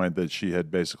certain point that she had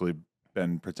basically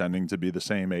been pretending to be the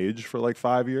same age for like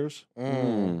 5 years,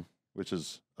 which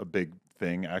is a big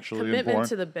thing actually in porn. Commitment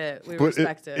to the bit. We But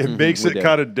respect it. it makes We it do.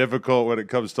 kind of difficult when it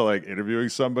comes to like interviewing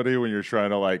somebody when you're trying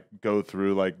to like go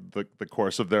through like the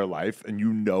course of their life and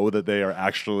you know that they are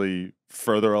actually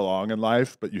further along in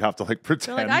life, but you have to like They're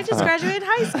pretend. like, I just graduated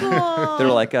high school. They're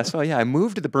like, so yeah, I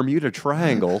moved to the Bermuda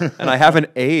Triangle and I haven't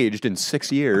aged in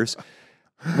 6 years.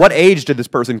 What age did this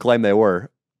person claim they were?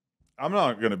 I'm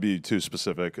not going to be too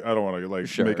specific. I don't want to like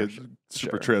Sure, make it sure.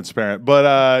 super transparent,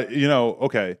 but you know,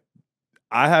 okay.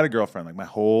 I had a girlfriend like my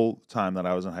whole time that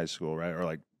I was in high school, right? Or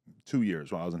like 2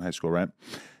 years while I was in high school, right?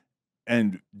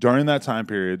 And during that time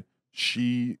period,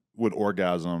 she would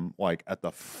orgasm like at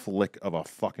the flick of a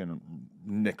fucking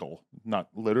nickel. Not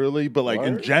literally, but like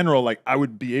in Word? general, like we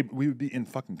would be in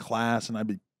fucking class and I'd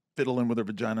be fiddling with her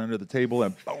vagina under the table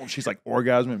and boom, she's like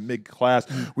orgasming mid class.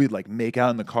 We'd like make out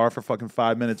in the car for fucking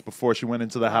 5 minutes before she went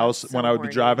into the house so when I would be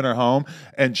horny. driving her home,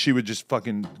 and she would just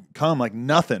fucking come like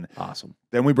nothing. Awesome.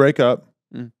 Then we break up,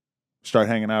 Mm. start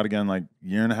hanging out again like a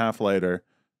year and a half later.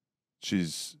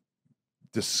 She's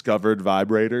discovered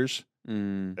vibrators.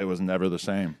 It was never the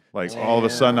same. Like all of a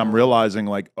sudden I'm realizing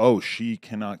like, oh, she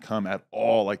cannot come at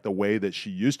all like the way that she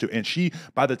used to. And she,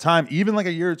 by the time, even like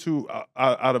a year or two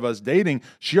out of us dating,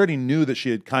 she already knew that she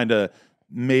had kind of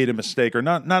made a mistake, or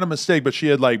not a mistake, but she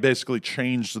had like basically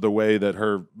changed the way that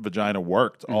her vagina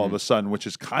worked all of a sudden, which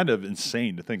is kind of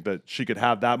insane to think that she could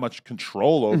have that much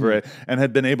control over it and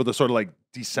had been able to sort of like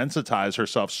desensitize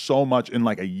herself so much in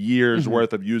like a year's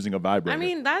worth of using a vibrator. I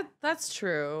mean, that's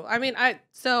true. I mean,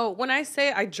 so when I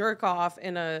say I jerk off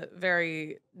in a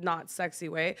very not sexy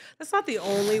way, that's not the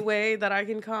only way that I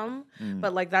can come,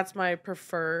 but like that's my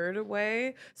preferred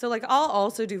way. So like I'll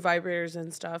also do vibrators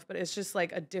and stuff, but it's just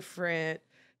like a different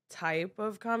type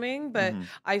of coming. But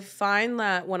I find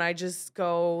that when I just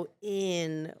go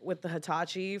in with the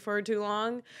Hitachi for too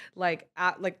long, like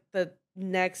at like the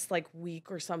next like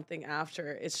week or something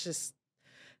after, it's just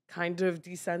kind of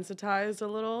desensitized a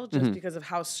little just because of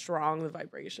how strong the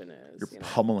vibration is. you're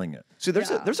pummeling it. So there's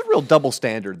Yeah. a real double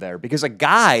standard there, because a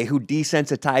guy who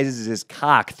desensitizes his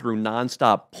cock through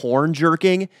nonstop porn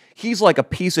jerking, he's like a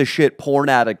piece of shit porn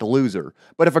addict loser.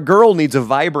 But if a girl needs a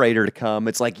vibrator to come,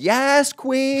 it's like, yes,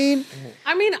 queen,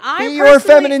 I mean, I be your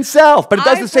personally- feminine self. But it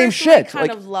does I the same personally shit. Kind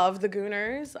Like, of love the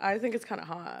gooners. I think it's kind of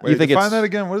hot. Wait, think define it's- that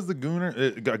again? What is the gooner?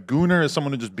 A gooner is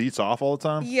someone who just beats off all the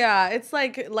time? Yeah, it's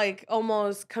like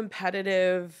almost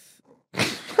competitive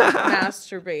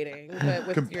masturbating, but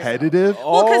with Competitive? yourself.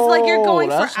 Well, because like you're going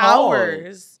for that's hard.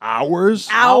 hours,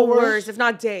 Hours? if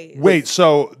not days. Wait,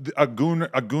 so a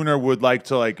gooner would like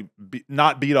to like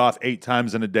not beat off 8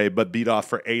 times in a day, but beat off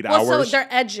for 8 Well, hours? so they're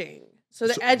edging. So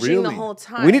they're So- edging the really? whole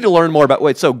time. we need to learn more about.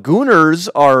 Wait, so gooners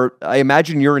are? I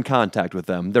imagine you're in contact with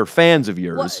them. They're fans of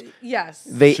yours. Well, yes.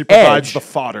 They She provides edge. the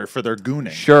fodder for their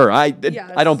gooning. Sure, I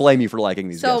Yes. don't blame you for liking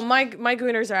these So guys. my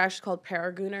gooners are actually called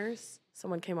paragooners.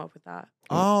 Someone came up with that.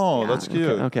 Oh, Yeah. that's cute.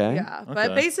 Okay. Yeah,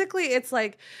 but Okay. basically it's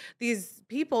like these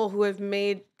people who have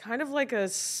made kind of like a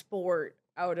sport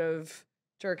out of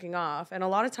jerking off, and a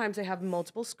lot of times they have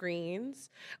multiple screens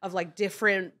of like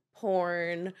different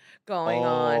porn going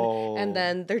on, and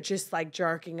then they're just like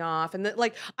jerking off, and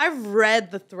like I've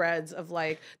read the threads of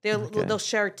like they'll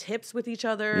share tips with each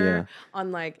other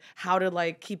on like how to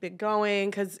like keep it going,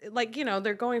 because like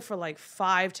they're going for like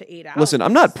 5 to 8 hours. Listen,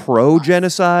 I'm not pro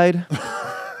genocide.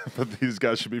 But these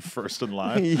guys should be first in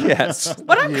line. Yes.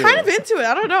 But I'm kind of into it.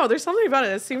 I don't know. There's something about it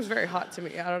that seems very hot to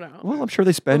me. I don't know. Well, I'm sure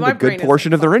they spend my a good brain is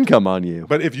portion of their income on you.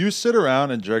 But if you sit around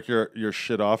and jerk your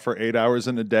shit off for 8 hours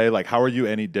in a day, like how are you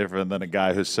any different than a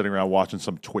guy who's sitting around watching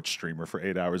some Twitch streamer for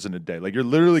 8 hours in a day? Like you're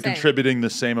literally contributing the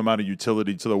same amount of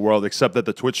utility to the world, except that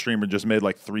the Twitch streamer just made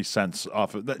like 3 cents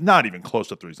off of that. Not even close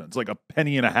to 3 cents, like a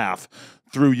penny and a half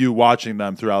through you watching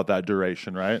them throughout that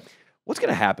duration, right? What's going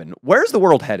to happen? Where's the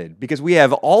world headed? Because we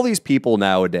have all these people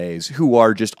nowadays who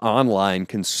are just online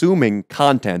consuming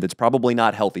content that's probably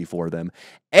not healthy for them.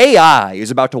 AI is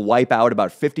about to wipe out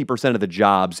about 50% of the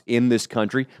jobs in this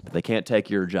country, but they can't take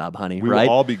your job, honey, We right?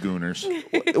 will all be gooners.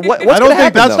 What's I don't think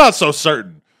happen, that's though? not so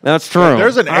certain. That's true.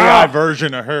 There's an AI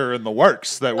version of her in the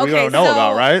works that we don't know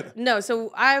about, right? No,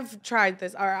 so I've tried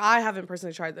this, or I haven't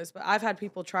personally tried this, but I've had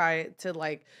people try to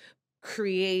like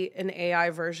create an AI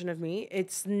version of me.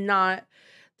 It's not,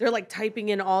 they're like typing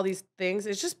in all these things.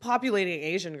 It's just populating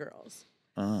Asian girls.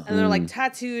 And they're like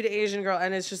tattooed Asian girl,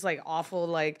 and it's just like awful,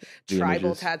 like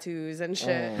tribal tattoos and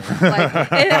shit.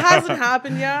 Like it hasn't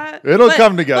happened yet. It'll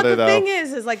come together, but the though. thing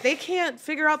is like they can't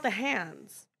figure out the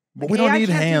hands. But Like, we don't AI need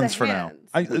can't do the hands for now.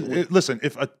 hands. Listen,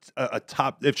 if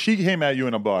if she came at you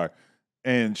in a bar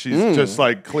and she's just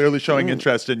like clearly showing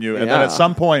interest in you, and then Yeah. at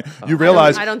some point you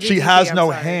realize I don't do she DP, has I'm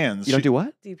no sorry. hands. You don't do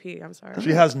what? DP, I'm sorry.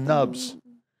 She has nubs.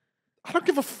 I don't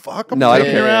give a fuck. I'm No, I don't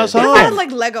taking your care. ass What if home. I had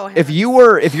like Lego hands? If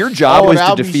your job Oh, was to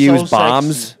that'd be defuse so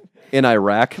bombs sexy. in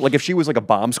Iraq, like if she was like a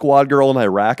bomb squad girl in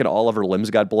Iraq and all of her limbs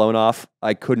got blown off,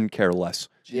 I couldn't care less.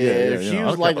 Yeah, Yeah, if yeah, she I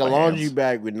was don't like care a about laundry hands.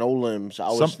 bag with no limbs,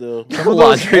 I would still. Some of those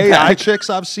Laundry AI bag.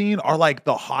 chicks I've seen are like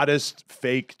the hottest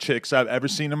fake chicks I've ever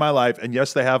seen in my life. And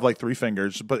yes, they have like 3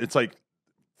 fingers, but it's like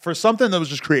for something that was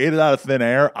just created out of thin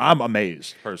air, I'm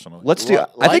amazed personally. Let's do.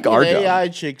 I think our job. AI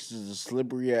chicks is a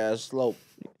slippery ass slope.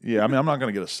 Yeah, I mean, I'm not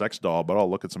gonna get a sex doll, but I'll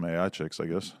look at some AI chicks, I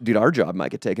guess. Dude, our job might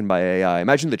get taken by AI.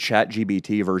 Imagine the chat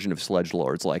GBT version of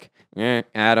Sledgelords. Like,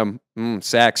 Adam,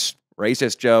 sex,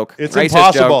 racist joke. It's racist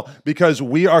impossible joke. because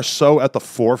we are so at the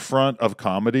forefront of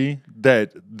comedy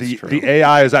that the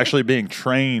AI is actually being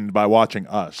trained by watching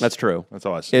us. That's true. That's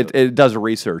how I see it. It does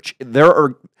research.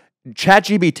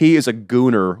 ChatGPT is a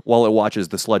gooner while it watches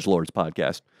the Sledgelords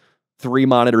podcast. 3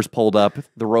 monitors pulled up,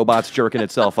 the robot's jerking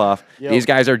itself off. Yo. These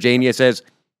guys are geniuses.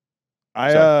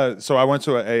 So I went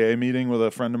to an AA meeting with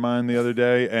a friend of mine the other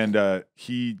day, and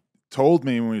he told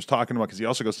me when he was talking about, because he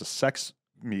also goes to sex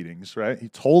meetings, right? He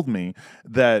told me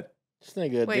that This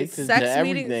nigga Wait, addicted sex to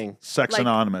meetings? everything. Sex Like-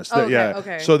 Anonymous. Oh, okay, yeah.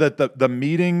 okay. So that the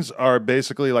meetings are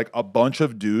basically like a bunch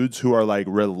of dudes who are like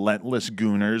relentless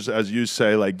gooners, as you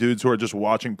say, like dudes who are just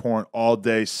watching porn all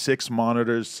day, 6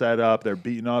 monitors set up, they're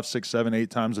beating off 6, 7, 8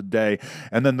 times a day.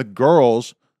 And then the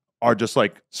girls are just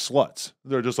like sluts.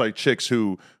 They're just like chicks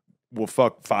who will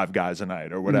fuck 5 guys a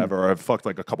night or whatever, or have fucked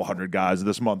like a couple hundred guys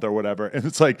this month or whatever. And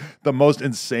it's like the most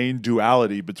insane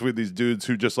duality between these dudes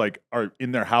who just like are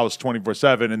in their house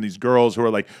 24/7 and these girls who are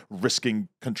like risking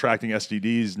contracting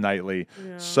STDs nightly.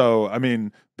 Yeah. So, I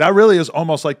mean, that really is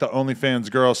almost like the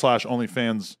OnlyFans girl /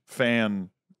 OnlyFans fan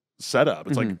setup.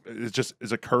 It's like, it just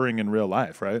is occurring in real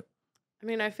life, right? I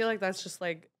mean, I feel like that's just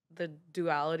like the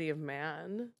duality of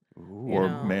man. Or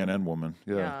know. man and woman.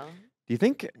 Yeah. Yeah. Do you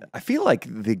think? I feel like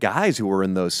the guys who were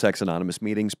in those Sex Anonymous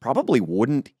meetings probably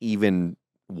wouldn't even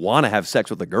want to have sex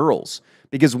with the girls,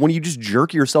 because when you just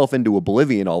jerk yourself into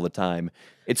oblivion all the time,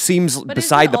 it seems But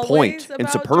beside is it the point always and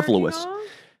about superfluous. jerking off?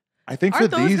 I think for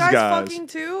Aren't those these guys guys, fucking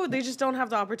too? They just don't have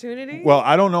the opportunity. well,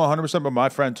 I don't know 100%, but my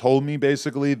friend told me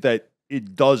basically that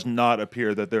it does not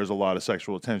appear that there's a lot of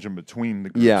sexual tension between the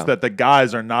groups. Yeah. That the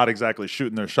guys are not exactly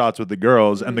shooting their shots with the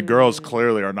girls, and the girls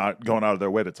clearly are not going out of their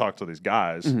way to talk to these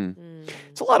guys.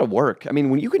 It's a lot of work. I mean,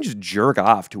 when you can just jerk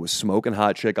off to a smoking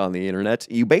hot chick on the internet,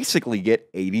 you basically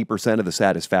get 80% of the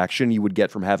satisfaction you would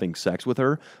get from having sex with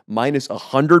her, minus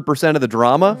 100% of the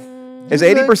drama. Is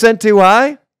 80% too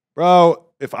high? Bro,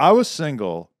 if I was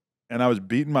single and I was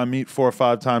beating my meat 4 or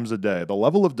 5 times a day, the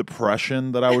level of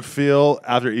depression that I would feel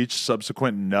after each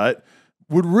subsequent nut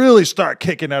would really start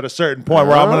kicking at a certain point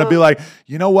where I'm going to be like,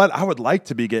 you know what? I would like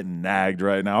to be getting nagged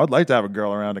right now. I'd like to have a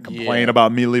girl around to complain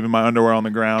about me leaving my underwear on the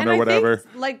ground and or I whatever.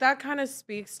 think, like that kind of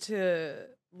speaks to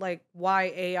like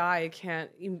why AI can't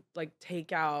like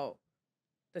take out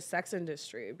the sex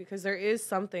industry, because there is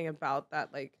something about that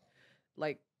like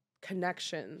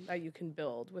connection that you can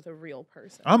build with a real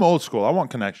person. I'm old school. I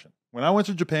want connection. When I went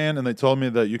to Japan and they told me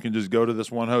that you can just go to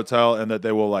this one hotel and that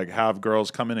they will like have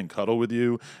girls come in and cuddle with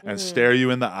you and stare you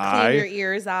in the eye. Clean your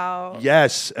ears out.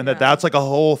 Yes, and that's like a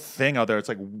whole thing out there. It's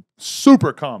like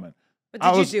super common. But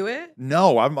did you do it?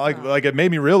 No, I'm like it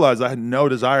made me realize I had no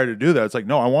desire to do that. It's like,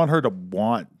 no, I want her to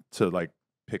want to like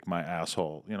pick my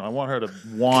asshole. You know, I want her to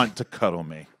want to cuddle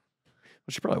me. Well,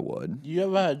 she probably would. You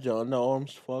ever had your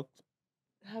underarms fucked?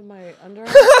 Have my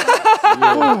underarms?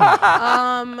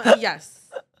 Yes.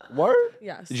 Word?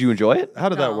 Yes. Did you enjoy it? How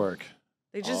did that No. work?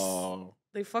 They just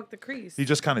they fucked the crease. He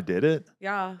just kind of did it.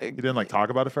 Yeah. He didn't like talk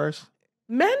about it first.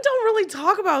 Men don't really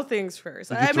talk about things first.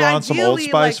 Did you throw on some Old ideally,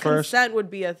 Spice like, first? consent would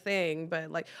be a thing, but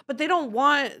they don't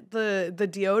want the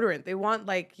deodorant. They want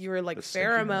like your like The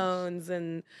stickiness. pheromones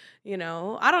and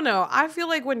I don't know. I feel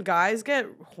like when guys get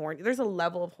horny, there's a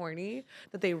level of horny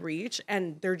that they reach,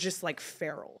 and they're just like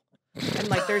feral, and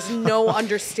like there's no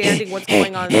understanding what's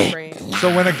going on in their brain.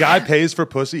 So when a guy pays for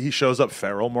pussy, he shows up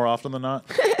feral more often than not.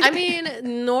 I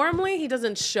mean, normally he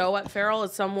doesn't show at feral.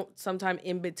 It's sometime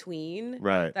in between,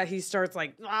 Right. that he starts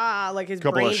like his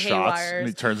Couple brain of shots, haywires. and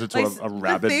he turns into Like, a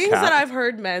rabid the things cat. that I've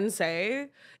heard men say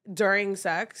during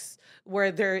sex, where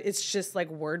it's just like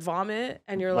word vomit,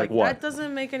 and you're Like like, what? that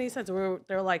doesn't make any sense.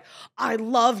 They're like, I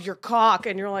love your cock,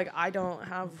 and you're like, I don't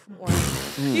have one.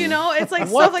 It's like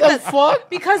What stuff like the that. fuck?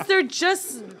 Because they're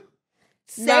just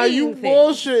saying Nah, you things.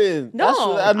 bullshitting. No, That's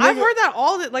what a I've nigga- heard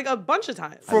that like a bunch of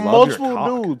times. from I love your multiple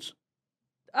cock. dudes.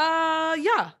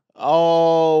 Yeah.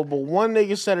 Oh, but one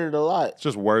nigga said it a lot. It's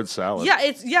just word salad.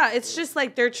 It's just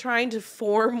like they're trying to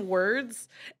form words,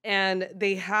 and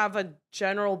they have a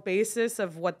general basis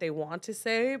of what they want to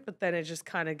say, but then it just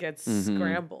kind of gets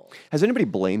scrambled. Has anybody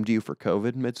blamed you for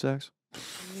COVID mid-sex?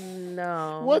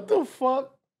 No. What the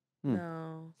fuck?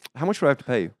 No. How much do I have to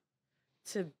pay you?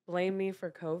 To blame me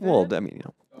for COVID? Well, I mean,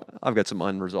 I've got some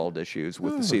unresolved issues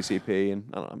with the CCP, and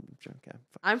I don't know. Okay.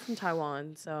 I'm from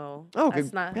Taiwan, so Oh, that's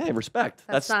good. not Hey, respect.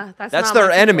 that's not their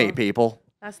my enemy, people. people.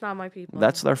 That's not my people.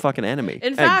 That's their fucking enemy.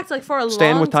 In Hey, fact, like for a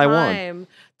stand long with Taiwan. time,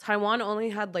 Taiwan only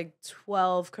had like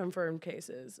 12 confirmed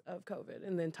cases of COVID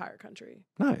in the entire country.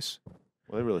 Nice.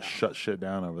 Well, they really shut shit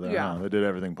down over there. Yeah. Huh? They did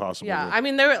everything possible. Yeah, to- I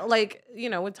mean, they're like,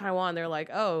 with Taiwan, they're like,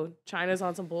 oh, China's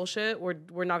on some bullshit.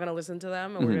 We're not gonna listen to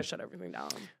them, and we're gonna shut everything down.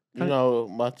 You know,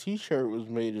 my T-shirt was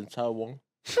made in Taiwan.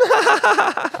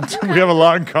 we have a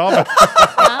lot in common.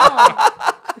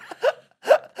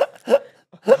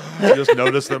 I just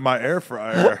noticed that my air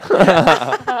fryer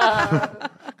got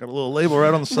a little label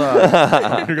right on the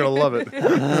side. You're gonna love it.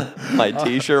 My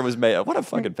T-shirt was made. What a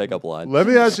fucking pickup line. Let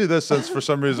me ask you this, since for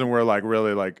some reason we're like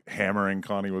really like hammering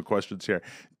Connie with questions here.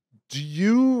 Do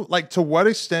you like, to what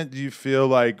extent do you feel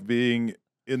like being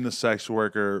in the sex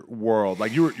worker world,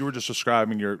 like you were just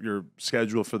describing your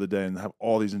schedule for the day and have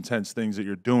all these intense things that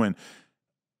you're doing?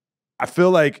 I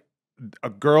feel like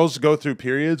girls go through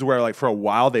periods where like for a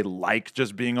while they like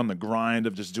just being on the grind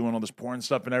of just doing all this porn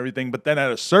stuff and everything, but then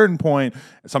at a certain point,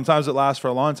 sometimes it lasts for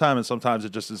a long time and sometimes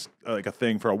it just is like a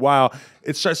thing for a while,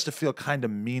 it starts to feel kind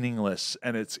of meaningless,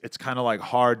 and it's kind of like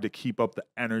hard to keep up the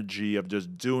energy of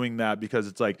just doing that, because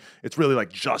it's like it's really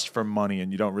like just for money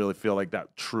and you don't really feel like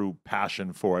that true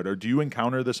passion for it. Or do you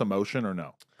encounter this emotion or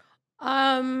no?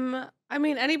 I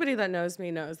mean, anybody that knows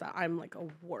me knows that I'm like a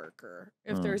worker.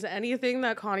 If there's anything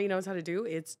that Connie knows how to do,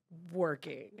 it's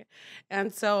working.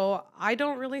 And so I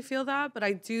don't really feel that, but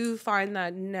I do find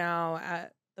that now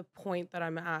at the point that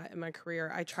I'm at in my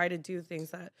career, I try to do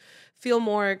things that feel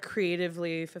more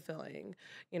creatively fulfilling,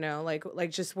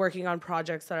 like just working on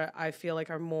projects that I feel like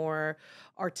are more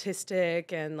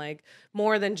artistic and like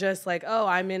more than just like, oh,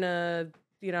 I'm in a,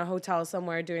 hotel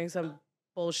somewhere doing some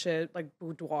bullshit like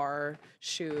boudoir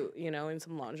shoot, in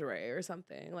some lingerie or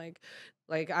something. Like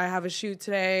I have a shoot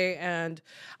today, and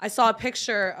I saw a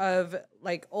picture of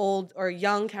like old or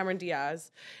young Cameron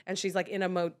Diaz, and she's like in a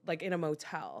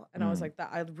motel, and I was like, that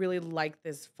I really like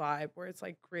this vibe where it's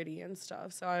like gritty and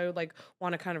stuff. So I would like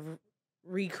want to kind of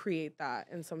recreate that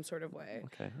in some sort of way.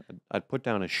 Okay, I'd put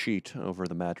down a sheet over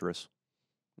the mattress.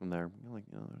 In there, like,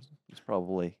 it's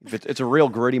probably, if it's a real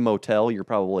gritty motel, you're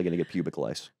probably going to get pubic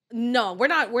lice. No, we're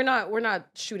not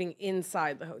shooting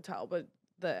inside the hotel, but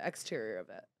the exterior of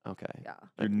it. Okay. Yeah.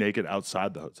 You're naked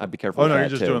outside the hotel. I'd be careful. Oh with no, that you're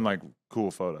just too. doing like cool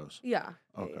photos. Yeah.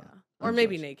 Okay. Yeah. Or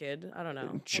maybe naked. I don't know.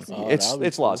 We'll see. Oh, It's that would be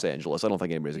cool. Los Angeles. I don't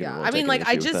think anybody's gonna. Yeah. Really I mean, take like an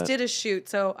I issue with just that. did a shoot,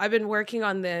 so I've been working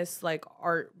on this like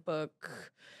art book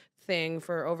thing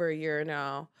for over a year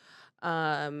now.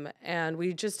 And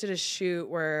we just did a shoot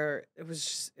where it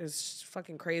was just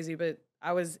fucking crazy, but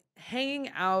I was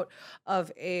hanging out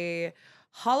of a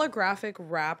holographic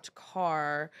wrapped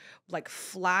car, like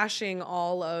flashing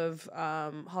all of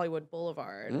Hollywood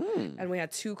Boulevard, and we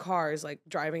had 2 cars like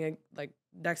driving like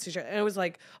next to each other, and it was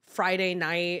like Friday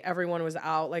night, everyone was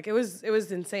out, like it was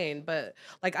insane. But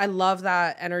like I love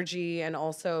that energy, and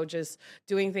also just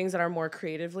doing things that are more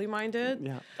creatively minded.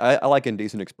 Yeah, I like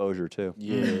indecent exposure too.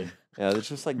 Yeah. Yeah, it's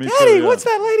just like, Me Daddy, too, yeah. what's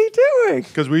that lady doing?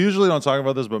 Because we usually don't talk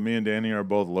about this, but me and Danny are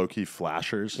both low-key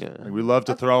flashers. Yeah. Like, we love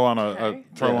to throw on Okay.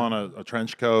 a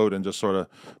trench coat and just sort of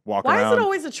walk Why around. is it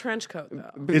always a trench coat though?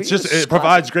 It's just it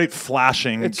provides great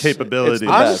flashing It's capability.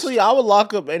 the Honestly, I would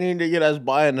lock up any nigga that's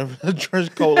buying a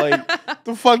trench coat. Like,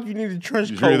 the fuck you need a trench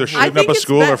You're coat either for? shooting up think a it's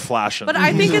school bet- or flashing. But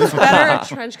I think it's better a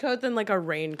trench coat than like a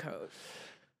raincoat.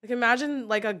 Like imagine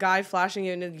like a guy flashing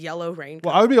you in a yellow raincoat.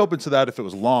 Well, I would be open to that if it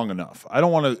was long enough. I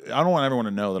don't want everyone to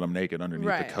know that I'm naked underneath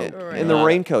Right, the coat. right. And the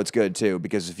raincoat's good too,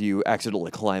 because if you accidentally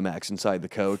climax inside the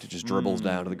coat, it just dribbles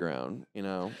down to the ground, you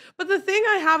know? But the thing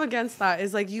I have against that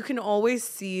is like you can always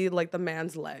see like the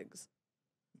man's legs.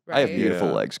 Right? I have beautiful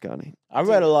Yeah. legs, Connie. I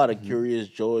read a lot of Curious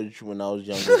George when I was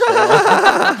younger. So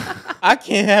I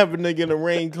can't have a nigga in a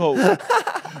raincoat.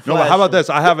 No, but how about this?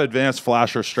 I have advanced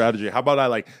flasher strategy. How about I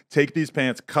like take these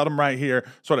pants, cut them right here,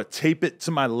 sort of tape it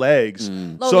to my legs,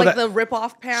 Oh, so like that the rip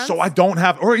off pants. so I don't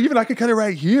have, or even I could cut it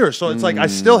right here, so it's like I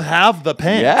still have the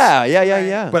pants.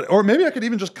 Yeah. But or maybe I could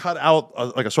even just cut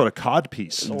out like a sort of cod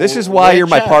piece. This is why Red you're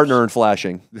my chaps. partner in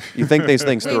flashing. You think these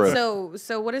things Wait, through.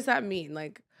 so what does that mean?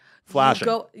 Like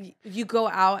Flashing. You go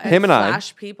out and Him and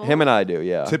flash I. people. Him and I do,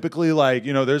 yeah. Typically, like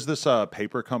there's this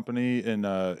paper company in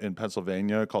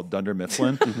Pennsylvania called Dunder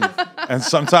Mifflin, and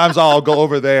sometimes I'll go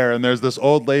over there, and there's this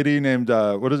old lady named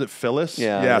what is it, Phyllis?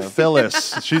 Yeah.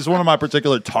 Phyllis. She's one of my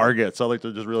particular targets. I like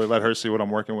to just really let her see what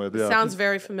I'm working with. Yeah. Sounds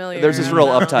very familiar. There's this real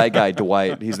uptight guy,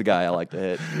 Dwight. He's the guy I like to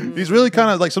hit. He's really kind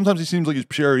of like sometimes he seems like he's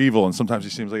pure evil, and sometimes he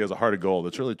seems like he has a heart of gold.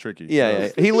 It's really tricky. Yeah.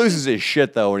 He loses his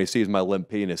shit, though, when he sees my limp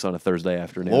penis on a Thursday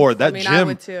afternoon. Lord, that I mean, I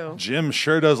would Jim. too. Jim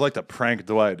sure does like to prank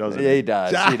Dwight, doesn't Yeah, he? he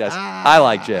does. He does. I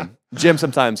like Jim. Jim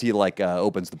sometimes he like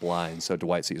opens the blinds so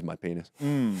Dwight sees my penis.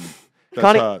 That's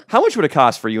Connie, hot. how much would it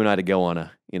cost for you and I to go on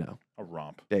a A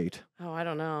romp. date? Oh, I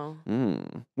don't know.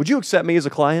 Would you accept me as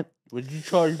a client? Would you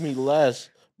charge me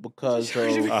less because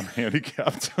of I'm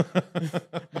handicapped.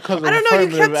 because of I don't know. You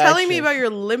kept affirmative telling me action? about your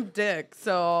limp dick,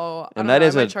 so I And don't that know,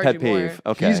 is I a might charge pet you more. peeve.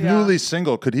 Okay. He's Yeah. newly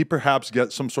single. Could he perhaps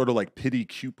get some sort of like pity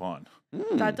coupon?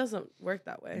 That doesn't work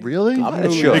that way. Really? I'm It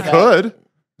newly should. He fat. could.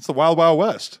 It's the Wild Wild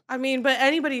West. I mean, but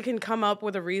anybody can come up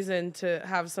with a reason to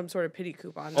have some sort of pity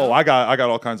coupon. Oh, no? I got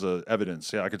all kinds of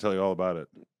evidence. Yeah, I can tell you all about it.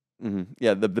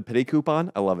 Yeah, the pity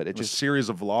coupon. I love it. It Just a just series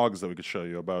of vlogs that we could show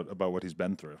you about what he's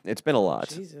been through. it's been a lot.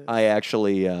 Jesus. I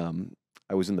actually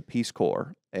I was in the Peace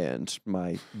Corps and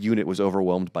my unit was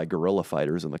overwhelmed by guerrilla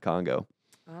fighters in the Congo.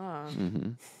 Ah, hmm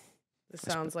this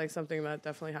sounds like something that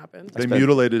definitely happened. They been-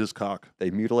 mutilated his cock.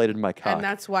 They mutilated my cock. And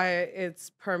that's why it's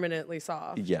permanently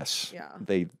soft. Yes. Yeah.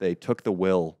 They took the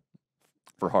will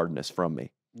for hardness from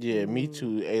me. Yeah, me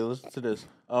too. Hey, listen to this.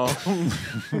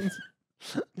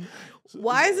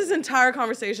 Why is this entire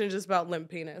conversation just about limp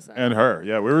penis? And her.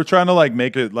 Yeah, we were trying to like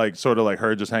make it like sort of like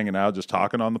her just hanging out, just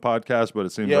talking on the podcast, but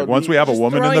it seems Yo, like once we have a just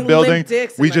woman in the throwing building, limp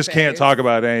dicks in we my just can't face. talk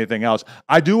about anything else.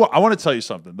 I want to tell you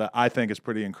something that I think is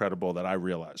pretty incredible that I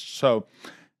realized. So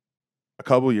a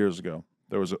couple of years ago,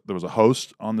 there was a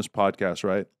host on this podcast,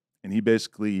 right? And he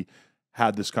basically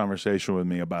had this conversation with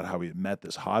me about how he had met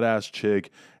this hot ass chick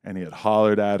and he had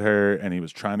hollered at her and he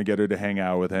was trying to get her to hang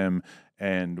out with him.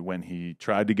 And when he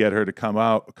tried to get her to come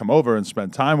over and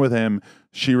spend time with him,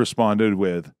 she responded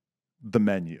with the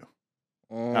menu,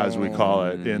 as we call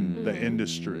it in the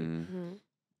industry. Mhm.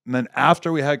 And then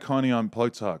after we had Connie on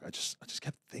Plug Talk, I just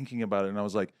kept thinking about it, and I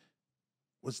was like,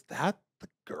 was that the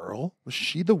girl? Was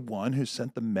she the one who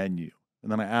sent the menu?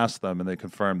 And then I asked them, and they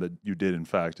confirmed that you did, in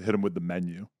fact, hit him with the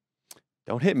menu.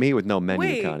 Don't hit me with no menu,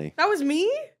 Wait, Connie. that was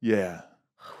me? Yeah.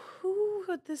 Who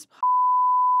would this?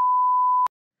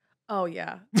 Oh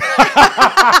yeah.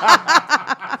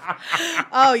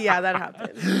 Oh yeah, that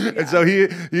happened. Yeah. And so he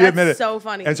That's admitted. so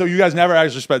funny. And so you guys never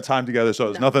actually spent time together, so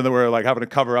it's No. nothing that we're like having to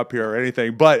cover up here or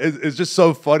anything. But it's just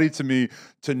so funny to me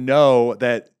to know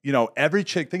that, every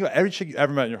chick, think about every chick you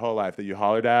ever met in your whole life that you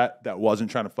hollered at that wasn't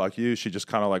trying to fuck you. She just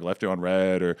kind of like left you on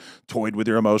red or toyed with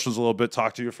your emotions a little bit,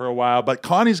 talked to you for a while. But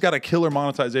Connie's got a killer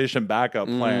monetization backup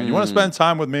plan. You want to spend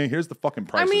time with me? Here's the fucking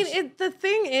prices. I mean, the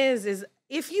thing is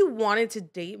if you wanted to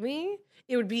date me,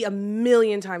 it would be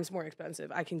 1,000,000 times more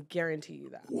expensive. I can guarantee you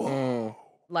that. Whoa.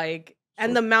 Like,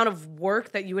 and the amount of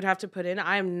work that you would have to put in,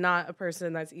 I am not a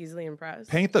person that's easily impressed.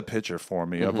 Paint the picture for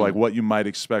me of like what you might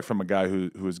expect from a guy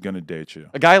who is going to date you.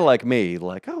 A guy like me,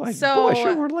 like, oh, I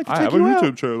sure would like to take you out.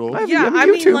 YouTube channel. I'm Yeah, a I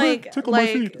mean, YouTuber. Tickle my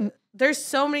feet. there's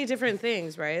so many different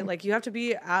things, right? Like you have to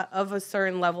be of a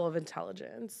certain level of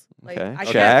intelligence. Like Okay. I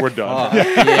Shaq. can't, We're done.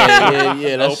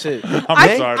 Yeah, that's it.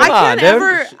 I'm sorry.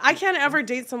 I can't ever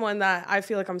date someone that I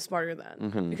feel like I'm smarter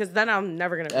than because then I'm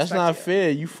never gonna. That's respect not you. fair.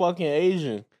 You fucking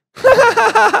Asian.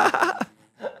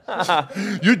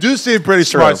 You do seem pretty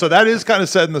True. smart, so that is kind of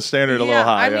setting the standard a little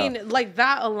high. I mean, like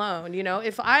that alone, you know,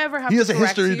 if I ever have He to has a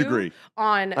correct history you degree.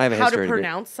 on I have a how to history degree.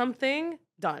 pronounce something,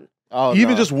 done. Oh, even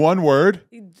no. just one word.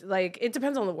 Like it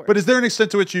depends on the word. But is there an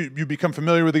extent to which you become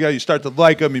familiar with the guy? You start to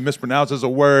like him. He mispronounces a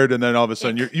word, and then all of a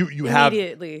sudden you have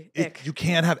immediately. you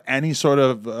can't have any sort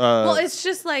of. Well, it's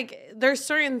just like there's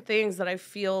certain things that I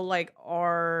feel like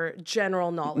are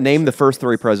general knowledge. Name the first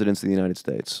 3 presidents of the United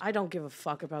States. I don't give a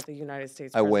fuck about the United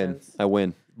States. I win. presidents. I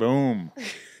win. boom.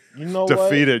 You know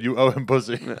Defeated. You owe him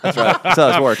pussy. That's right. That's how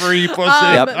this works. Free pussy.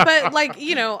 But like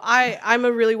I'm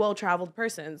a really well traveled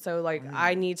person, so like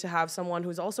I need to have someone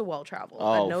who's also well traveled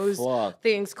Oh, that knows fuck.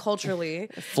 things culturally.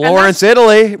 Florence,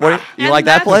 Italy. What, you And like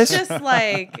that place?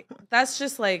 That's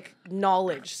just like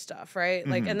knowledge stuff, right?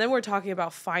 Like, and then we're talking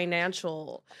about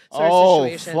financial sort Oh,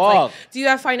 of situations. Like, fuck. do you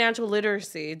have financial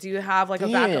literacy? Do you have like a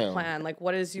backup Damn. plan? Like,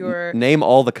 what is your Name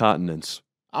all the continents.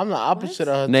 I'm the opposite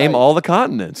of her Name type. all the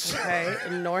continents. okay?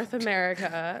 North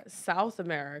America, South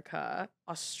America,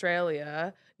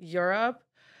 Australia, Europe,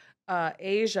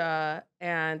 Asia,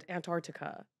 and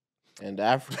Antarctica. And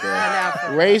Africa.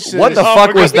 Africa. Racist. What the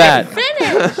fuck was that?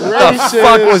 Finish. The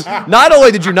fuck was? Not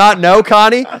only did you not know,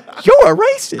 Connie, you're a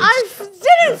racist. I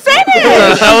didn't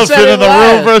finish. Elephant said in the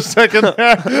it room for a second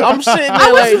there. I'm sitting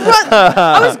there like,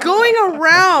 I was going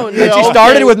around. Yeah, She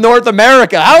started with North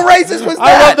America. How racist was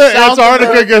I love that? that South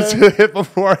Antarctica America. gets hit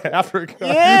before Africa.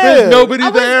 Yeah. There's nobody I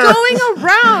was there. going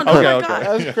around. Oh Okay, my okay. God.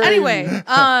 That's crazy. Anyway,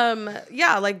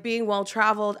 yeah, like being well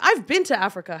traveled. I've been to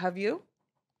Africa. Have you?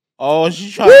 oh,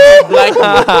 she's trying to be black.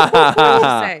 I'm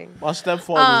just saying. My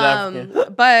stepfather's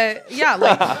African. But yeah,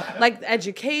 like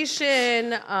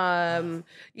education,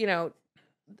 you know,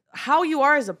 how you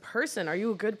are as a person. Are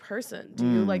you a good person? Do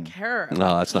you like care?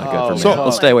 No, that's not good Oh, for me. so-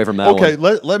 Let's stay away from that Okay,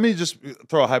 one. let me just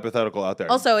throw a hypothetical out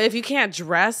there. Also, if you can't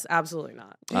dress, absolutely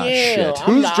not. Ah, Yeah, shit. I'm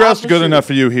Who's the dressed good opposite. enough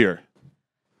for you here?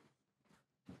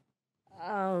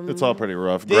 It's all pretty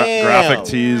rough. Damn. Graphic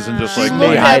tees and just She like me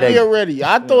looked at hiding. me already.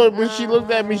 I thought when she looked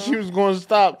at me, she was going to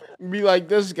stop and be like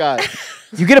this guy.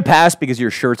 You get a pass because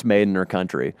your shirt's made in her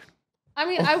country. I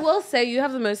mean, I will say you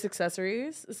have the most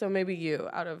accessories, so maybe you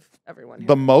out of everyone here.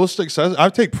 the most accessories. I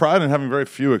take pride in having very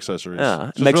few accessories. Yeah,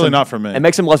 It's just really not for me. It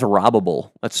makes him less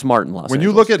robbable. That's smart in Los When you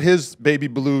Angeles. look at his baby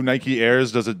blue Nike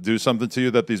Airs, does it do something to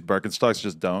you that these Birkenstocks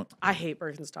just don't? I hate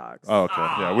Birkenstocks. Oh, okay.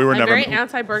 Yeah, we were I'm never. very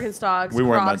anti-Birkenstocks. We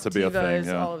weren't Crocs, meant to be a thing, Tevas,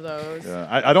 yeah. all of those. Yeah,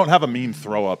 I don't have a mean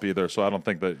throw up either, so I don't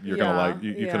think that you're gonna Yeah, like.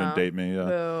 You couldn't yeah. date me. Yeah.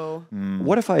 Boo.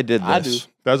 What if I did this? I do.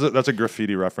 That's a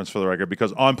graffiti reference for the record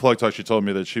because on Plug Talk she told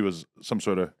me that she was some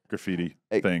sort of graffiti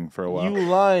thing for a while. You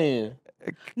lying.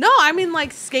 No, I mean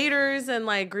like skaters and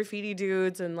like graffiti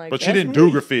dudes and like. But she That's didn't do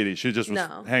me. graffiti. She just was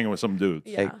No. hanging with some dudes.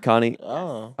 Yeah. Hey, Connie,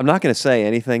 Oh. I'm not going to say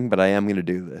anything, but I am going to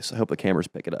do this. I hope the cameras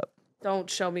pick it up. Don't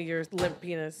show me your limp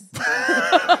penis.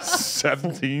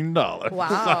 $17.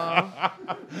 Wow.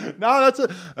 No,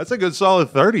 that's a good solid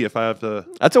 30 if I have to.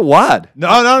 That's a wad.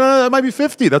 No, that might be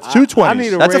 50. That's 220. I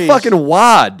need a That's a raise. fucking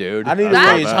wad, dude. I need a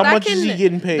That- raise. How that much is he can-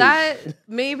 getting paid? That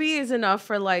maybe is enough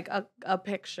for like a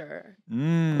picture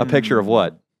A picture of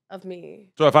what? of me.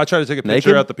 So if I try to take a picture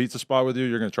Naked? at the pizza spot with you,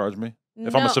 you're going to charge me?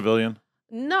 If I'm a No. civilian?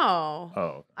 No.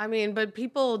 Oh. I mean, but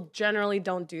people generally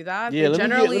don't do that. Yeah, they let me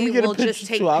generally get a will just picture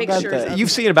take too. I got pictures. that. Of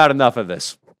You've seen about enough of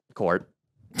this, Court.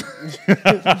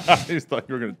 I just thought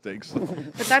you were going to take some.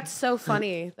 But that's so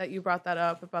funny that you brought that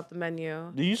up about the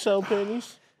menu. Do you sell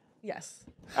panties? Yes.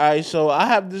 All right, so I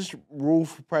have this rule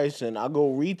for pricing. I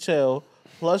go retail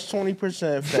plus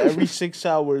 20% for every 6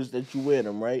 hours that you wear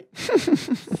them, right?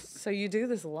 So you do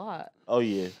this a lot. Oh,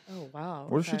 yeah. Oh wow.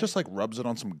 What if she okay. just like rubs it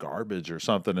on some garbage or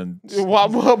something and Why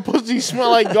would pussy smell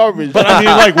like garbage? But I mean,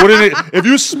 like, wouldn't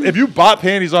it? If you bought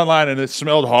panties online and it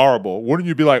smelled horrible, wouldn't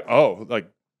you be like, oh, like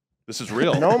this is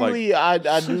real? Normally, I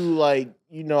do like,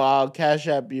 you know, I'll cash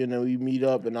app you and then we meet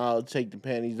up and I'll take the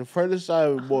panties. The furthest I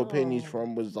ever bought panties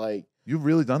from was like you've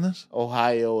really done this?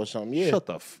 Ohio or something. Yeah, Shut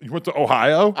the. You went to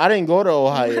Ohio? I didn't go to You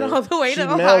Ohio. went all the way She to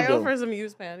mailed Ohio them. for some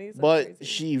used panties. That's But crazy.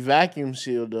 she vacuum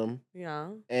sealed them yeah.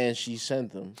 and she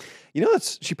sent them. You know,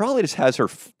 she probably just has her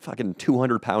fucking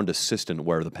 200-pound assistant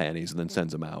wear the panties and then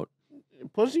sends them out.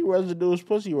 Pussy residue is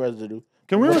pussy residue.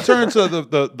 Can we return to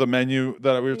the menu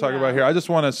that we were talking about here? I just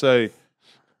want to say,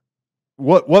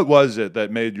 what was it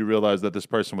that made you realize that this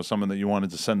person was someone that you wanted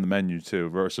to send the menu to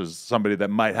versus somebody that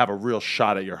might have a real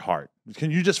shot at your heart?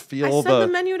 Can you just feel I send the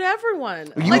menu to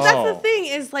everyone. Like, that's the thing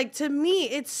is, like, to me,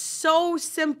 it's so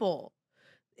simple.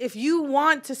 If you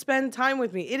want to spend time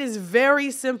with me, it is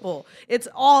very simple. It's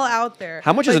all out there.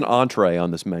 How much is an entree on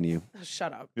this menu? Oh,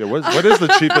 shut up. Yeah, what is the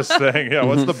cheapest thing? Yeah,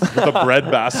 what's the bread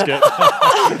basket?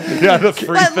 Yeah, the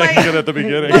free thing at the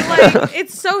beginning. But like,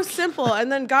 it's so simple,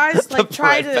 and then guys like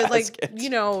try to like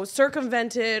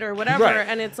circumvent it or whatever,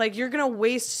 and it's like you're gonna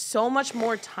waste so much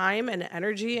more time and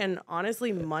energy and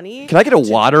honestly money. Can I get a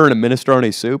water and a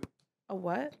minestrone soup? A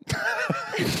what?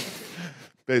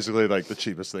 Basically, like the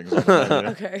cheapest things.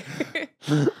 Okay.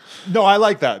 No, I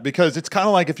like that because it's kind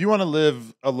of like if you want to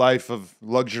live a life of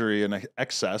luxury and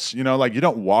excess, you know, like you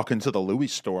don't walk into the Louis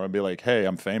store and be like, "Hey,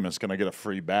 I'm famous. Can I get a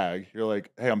free bag?" You're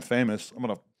like, "Hey, I'm famous. I'm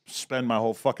gonna spend my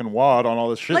whole fucking wad on all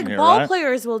this shit." Like in here, ball right?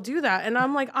 players will do that, and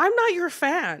I'm like, I'm not your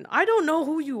fan. I don't know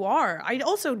who you are. I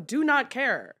also do not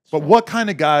care. But what kind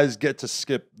of guys get to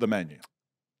skip the menu?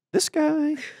 This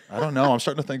guy. I don't know. I'm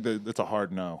starting to think that it's a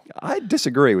hard no. I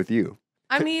disagree with you.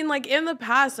 I mean, like in the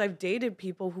past, I've dated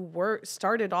people who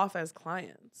started off as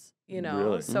clients, you know?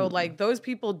 Really? So like those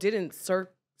people didn't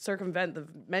circumvent the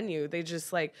menu. They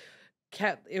just like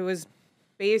it was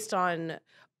based on,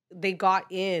 they got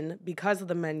in because of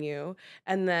the menu,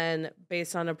 and then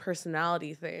based on a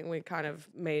personality thing, we kind of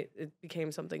it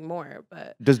became something more,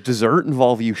 but. Does dessert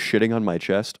involve you shitting on my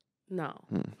chest? No,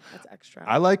 that's extra.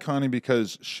 I like Connie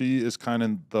because she is kind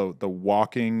of the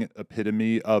walking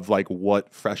epitome of like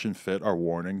what Fresh and Fit are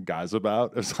warning guys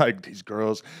about. It's like these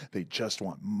girls, they just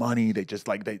want money. They just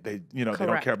like they you know, they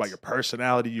don't care about your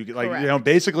personality. You get like you know,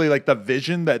 basically like the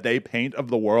vision that they paint of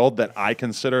the world that I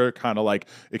consider kind of like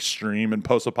extreme and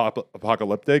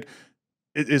post-apocalyptic.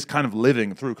 It is kind of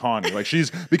living through Connie. Like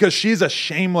because she's a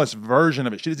shameless version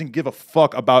of it. She doesn't give a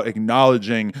fuck about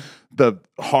acknowledging the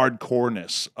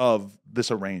hardcoreness of this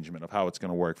arrangement of how it's going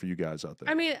to work for you guys out there.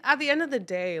 I mean, at the end of the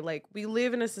day, like we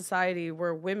live in a society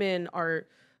where women are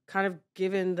kind of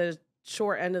given the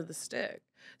short end of the stick.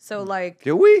 So like,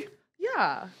 do we?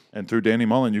 Yeah. And through Danny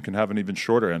Mullen, you can have an even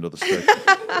shorter end of the stick.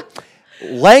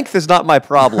 Length is not my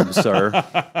problem, sir.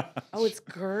 Oh, it's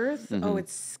girth? Mm-hmm. Oh,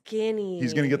 it's skinny.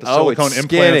 He's going to get the silicone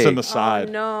implants in the side.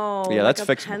 Oh, no. Yeah, like that's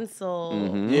a fixable. pencil.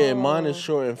 Mm-hmm. Yeah, mine is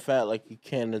short and fat like a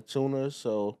can of tuna,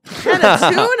 so. Can of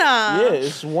tuna? Yeah,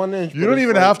 it's 1 inch. You don't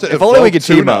even have to. If only we could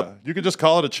team up. You could just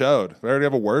call it a chode. We already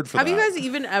have a word for that. Have you guys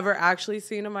even ever actually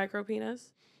seen a micro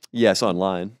penis? Yes,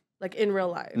 online. Like in real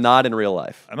life? Not in real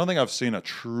life. I don't think I've seen a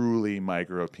truly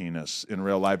micro penis in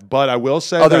real life, but I will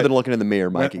say other than looking in the mirror,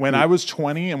 Mikey. When I was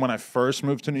 20 and when I first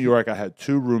moved to New York, I had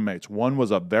 2 roommates. One was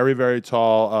a very, very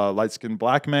tall, light-skinned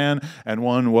black man, and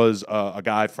one was a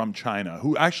guy from China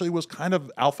who actually was kind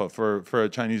of alpha for a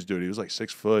Chinese dude. He was like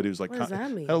 6 foot. He was like what does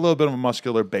that mean? Had a little bit of a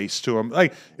muscular base to him.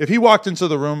 Like if he walked into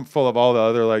the room full of all the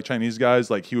other like Chinese guys,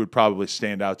 like he would probably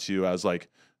stand out to you as like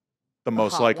the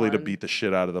most likely to beat the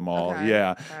shit out of them all. Okay.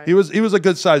 Yeah. Okay. He was a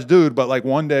good sized dude, but like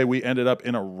one day we ended up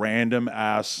in a random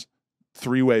ass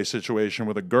 3-way situation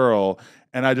with a girl,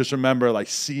 and I just remember like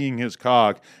seeing his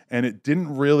cock, and it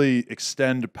didn't really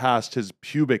extend past his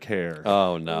pubic hair.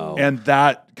 Oh no. And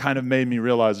that kind of made me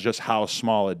realize just how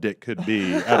small a dick could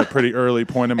be at a pretty early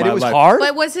point in my it was life. hard?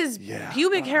 But was his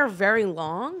pubic hair very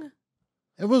long?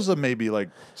 It was maybe like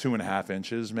 2.5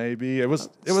 inches, maybe. It was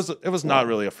not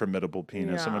really a formidable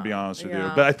penis, I'm gonna be honest with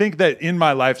you. But I think that in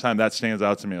my lifetime that stands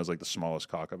out to me as like the smallest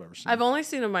cock I've ever seen. I've only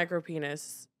seen a micro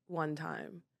penis one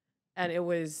time. And it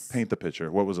was Paint the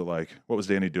picture. What was it like? What was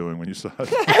Danny doing when you saw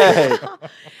it?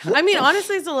 I mean,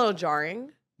 honestly, it's a little jarring.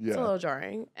 Yeah. It's a little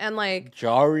jarring. And like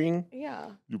jarring.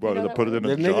 Yeah. You wanted to put it in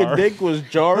the a jar. nigga dick was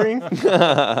jarring.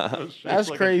 That's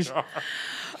like crazy.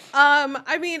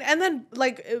 I mean, and then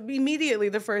like immediately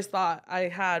the first thought I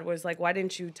had was like, why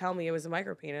didn't you tell me it was a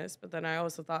micro penis? But then I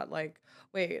also thought like,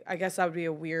 wait, I guess that would be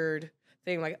a weird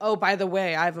thing. Like, oh, by the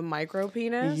way, I have a micro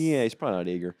penis. Yeah, he's probably not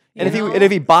eager. And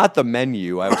if he bought the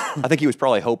menu, I think he was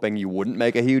probably hoping you wouldn't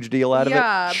make a huge deal out of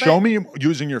it. Show me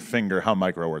using your finger how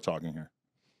micro we're talking here.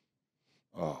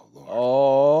 Oh Lord.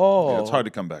 Oh. Yeah, it's hard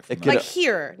to come back from that. Like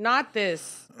here, not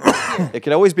this. It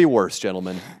could always be worse,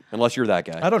 gentlemen, unless you're that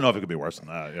guy. I don't know if it could be worse than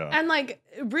that, yeah. And like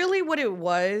really what it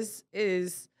was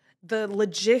is the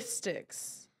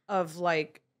logistics of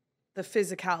like the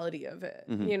physicality of it,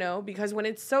 you know, because when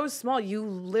it's so small, you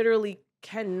literally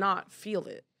cannot feel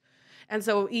it. And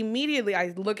so immediately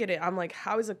I look at it, I'm like,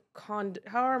 how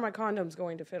are my condoms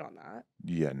going to fit on that?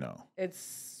 Yeah, no. It's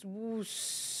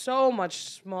so much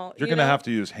small. You're gonna have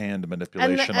to use hand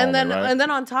manipulation and then right? and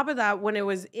then on top of that, when it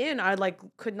was in, I like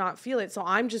could not feel it. So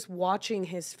I'm just watching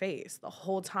his face the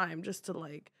whole time just to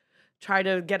like try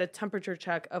to get a temperature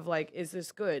check of like, is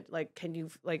this good? Like, can you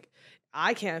like,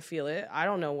 I can't feel it. I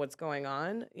don't know what's going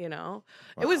on. You know,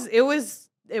 Wow.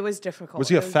 it was difficult. Was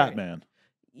he a fat man?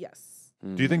 Yes.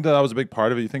 Do you think that was a big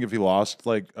part of it? You think if he lost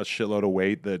like a shitload of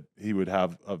weight that he would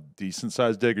have a decent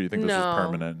sized dick, or you think this was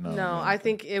permanent? No, I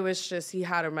think it was just he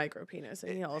had a micro penis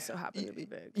and he also happened to be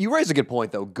big. You raise a good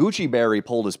point though. Gucci Berry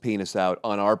pulled his penis out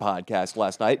on our podcast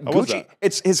last night. How was that?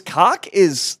 It's his cock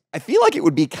is. I feel like it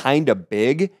would be kind of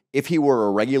big if he were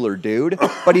a regular dude,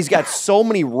 but he's got so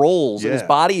many rolls and his Yeah.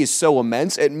 body is so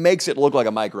immense, it makes it look like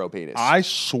a micro penis. I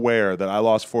swear that I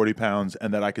lost 40 pounds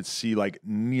and that I could see like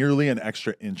nearly an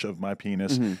extra inch of my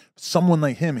penis. Someone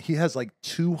like him, he has like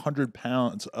 200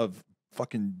 pounds of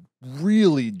fucking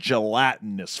really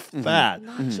gelatinous fat.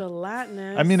 Not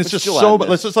gelatinous. I mean, it's It's just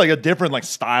gelatinous. it's just like a different like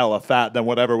style of fat than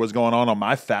whatever was going on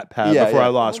my fat pad Yeah, before yeah. I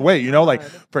lost Oh weight. You know, like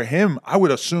God. for him, I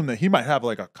would assume that he might have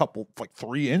like a couple, like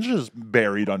 3 inches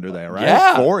buried under there, right?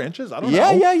 Yeah. 4 inches? I don't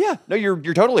know. Yeah. No,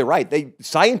 you're totally right. They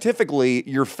scientifically,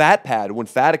 your fat pad, when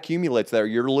fat accumulates there,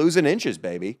 you're losing inches,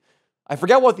 baby. I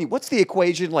forget what's the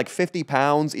equation, like 50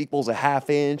 pounds equals a half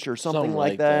inch or something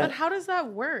like that. But how does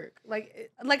that work?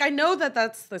 Like I know that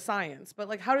that's the science, but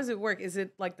like, how does it work? Is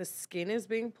it like the skin is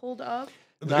being pulled up?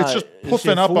 Nah, It's just it's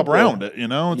puffing your up fupa. around it, you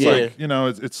know. It's Yeah. like, you know,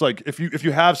 it's like if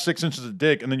you have 6 inches of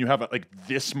dick and then you have like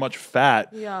this much fat.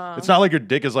 Yeah. It's not like your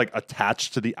dick is like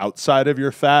attached to the outside of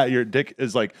your fat. Your dick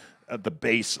is like at the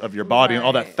base of your body, and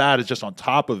all that Right. fat is just on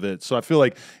top of it. So I feel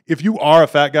like if you are a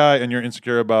fat guy and you're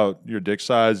insecure about your dick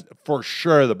size, for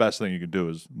sure the best thing you can do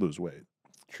is lose weight.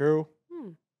 True.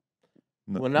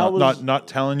 When I not, was- not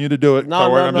telling you to do it. No,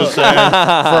 Coward, no, I'm no. just saying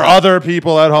for other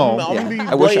people at home. I'm gonna be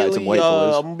I wish I had some blatantly, weight to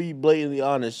lose. I'm gonna be blatantly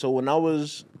honest. So when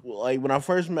I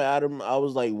first met Adam, I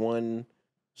was like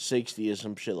 160 or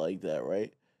some shit like that,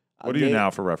 right? What are you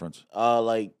now for reference?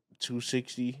 Like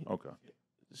 260, Okay.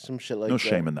 some shit like No that.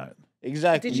 shame in that.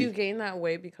 Exactly. Did you gain that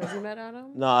weight because you met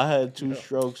Adam? No, I had 2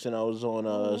 strokes and I was on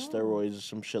steroids or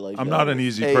some shit like that. I'm not an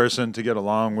easy Hey. person to get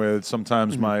along with.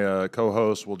 Sometimes my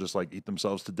co-host will just like eat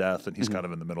themselves to death, and he's kind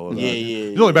of in the middle of that. Yeah,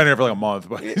 He's yeah, only been here for like a month,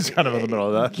 but he's kind of in the middle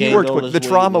of that. Yeah. He worked all with this the weight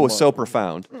trauma in was the so month.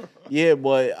 profound. Yeah,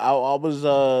 but I was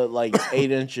like 8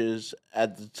 inches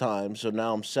at the time, so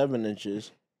now I'm 7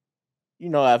 inches. You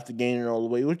know, after gaining all the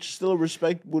weight, which is still a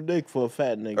respectable dick for a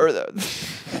fat nigga. Or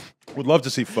the- Would love to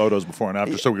see photos before and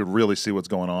after, so we could really see what's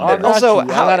going on. I there. got Also, you.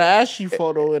 how- I got an ashy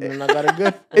photo and then I got a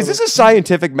good. Is this a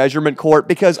scientific measurement, Court?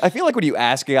 Because I feel like when you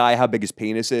ask a guy how big his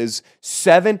penis is,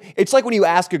 7, it's like when you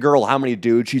ask a girl how many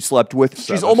dudes she slept with, she's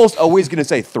 7. almost always going to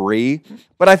say 3.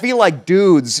 But I feel like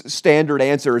dudes' standard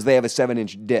answer is they have a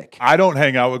 7-inch dick. I don't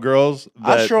hang out with girls.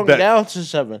 I shrunk that, down to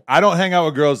 7. I don't hang out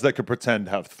with girls that could pretend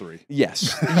to have 3.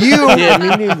 Yes. You, Yeah,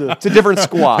 me neither. it's a different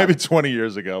squad. Maybe 20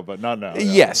 years ago, but not now.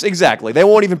 Yes, exactly. They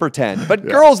won't even pretend. But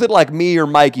girls that like me or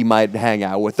Mikey might hang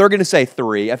out with, they're going to say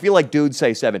 3. I feel like dudes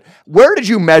say 7. Where did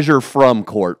you measure from,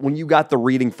 Court, when you got the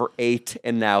reading for 8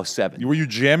 and now 7? Were you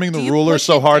jamming the Do you ruler push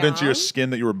so it hard into your down? skin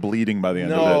that you were bleeding by the end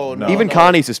No, of it? no. Even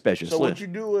Connie's suspicious. So what you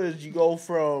do is you go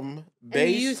from And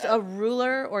base. you used a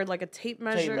ruler or like a tape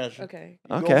measure? measure. Okay.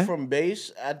 you Okay. go from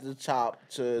base at the top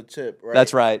to tip, right?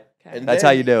 That's right. Okay. And That's then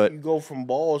how you do it. You go from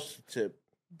balls to tip.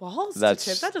 Balls That's-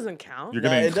 to tip? That doesn't count. You're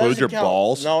going Nah, to it include doesn't your count.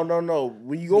 balls? No.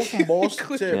 When you go from balls to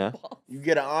Include tip, Yeah. you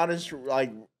get an honest,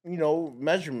 like,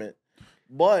 measurement.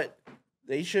 But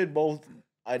they should both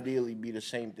ideally be the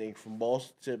same thing from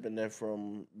balls to tip and then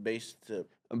from base to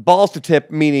tip. Balls to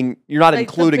tip, meaning you're not Like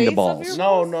the including the base of balls. your-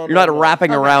 No, no, You're not no.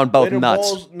 wrapping around both Where the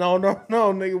nuts. balls- no,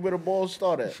 nigga, where the balls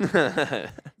start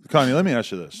at. Connie, let me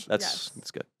ask you this. That's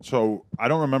Yes. good. So I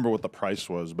don't remember what the price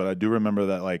was, but I do remember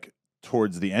that like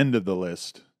towards the end of the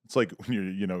list, it's like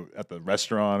when you're, at the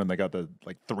restaurant and they got the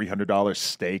like $300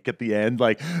 steak at the end,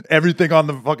 like everything on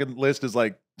the fucking list is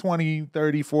like 20,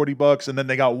 30, $40. And then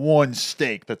they got one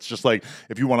steak that's just like,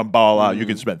 if you want to ball out, you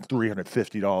can spend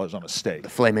 $350 on a steak.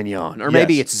 Filet mignon. Or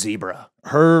maybe Yes. it's zebra.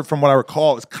 Her, from what I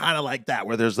recall, is kind of like that,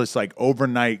 where there's this like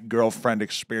overnight girlfriend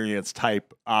experience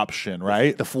type option,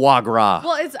 right? The foie gras.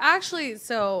 Well, it's actually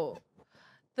so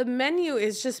the menu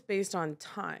is just based on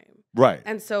time. Right.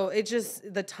 And so it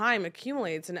just the time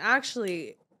accumulates, and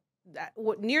actually,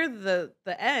 near the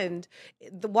end,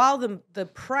 while the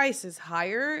price is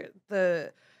higher,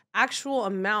 the actual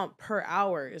amount per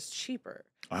hour is cheaper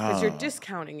because you're Ah.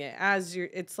 discounting it as you're.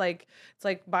 It's like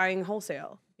buying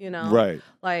wholesale. You know, Right.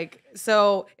 Like,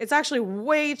 so it's actually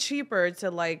way cheaper to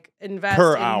like invest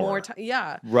Per in hour. more time.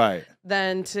 Yeah. Right.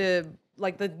 Than to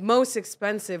like the most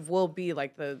expensive will be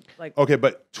like the like. Okay,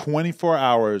 but 24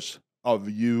 hours of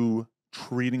you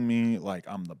treating me like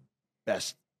I'm the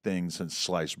best thing since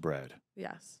sliced bread.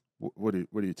 Yes. What are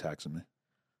you taxing me?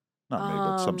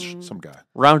 Not me, but some guy.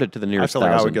 Round it to the I nearest feel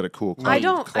like I thousand. would get a cool I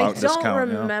clout don't discount,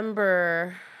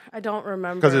 remember. I don't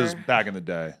remember. Because it was back in the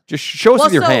day. Just show us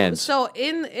with your hands. So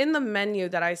in the menu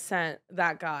that I sent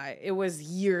that guy, it was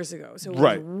years ago. So it was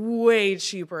Right. way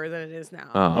cheaper than it is now.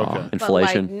 Oh, Okay. But,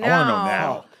 inflation. like, I want to know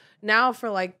now. Now for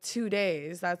like 2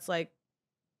 days, that's like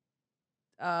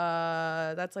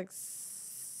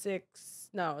six.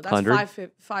 No, that's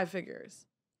 100? five figures.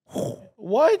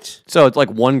 What? So it's like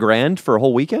 $1,000 for a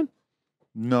whole weekend?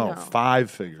 No, No. 5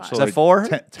 figures. Five. So Is that like 4?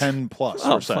 10 plus.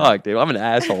 Oh, we're saying. fuck, dude. I'm an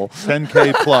asshole.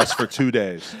 10K plus for 2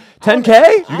 days.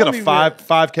 10K? You get don't a even-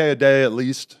 5K a day at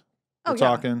least. Oh, We're yeah.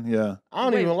 talking, yeah. I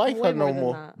don't even like way her no than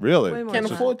more. that. Really? Way more Can't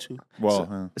than afford that. to.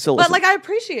 Well, So But listen, like I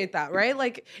appreciate that, right?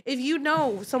 Like if you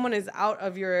know someone is out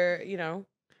of your,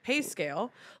 pay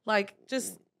scale, like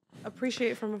just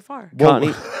appreciate from afar.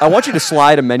 Connie, I want you to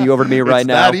slide a menu over to me right it's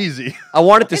now. that easy. I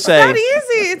want it to It's say, that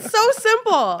easy. It's so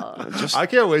simple. I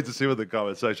can't wait to see what the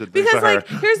comment section thinks Because of her. like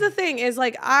here's the thing is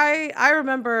like I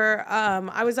remember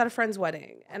I was at a friend's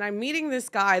wedding and I'm meeting this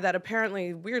guy that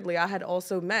apparently weirdly I had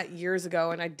also met years ago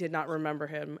and I did not remember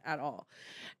him at all.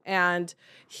 And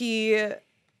he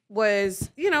was,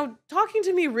 talking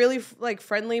to me really like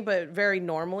friendly but very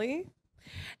normally.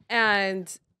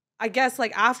 And I guess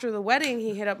like after the wedding,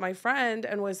 he hit up my friend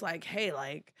and was like, "Hey,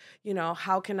 like,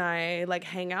 how can I like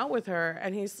hang out with her?"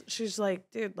 And she's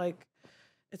like, "Dude, like,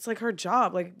 it's like her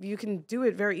job. Like, you can do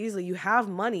it very easily. You have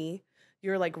money.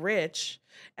 You're like rich."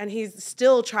 And he's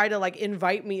still tried to like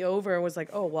invite me over and was like,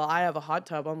 "Oh, well, I have a hot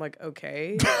tub." I'm like,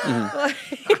 "Okay." Like,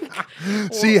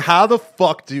 See, how the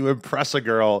fuck do you impress a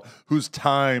girl whose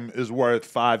time is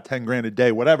worth 5-10 grand a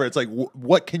day, whatever? It's like,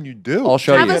 what can you do? I'll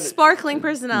show I have you. a sparkling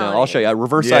personality. No, I'll show you.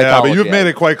 Reverse yeah, psychology. but you've made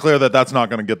it quite clear that that's not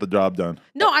going to get the job done.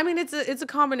 No, I mean it's a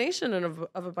combination of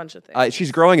a bunch of things.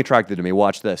 She's growing attracted to me.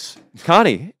 Watch this.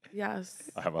 Connie, Yes.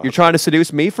 I have a you're trying to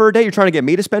seduce me for a day? You're trying to get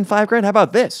me to spend $5,000? How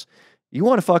about this? You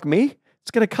want to fuck me? It's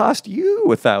going to cost you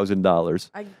 $1,000.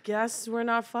 I guess we're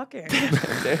not fucking.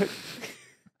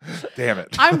 Damn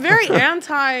it. I'm very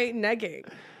anti-negging.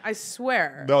 I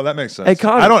swear. No, that makes sense. Hey,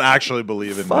 Connie, I don't actually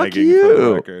believe in fuck negging for the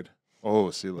you. record. Oh,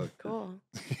 see, look. Cool.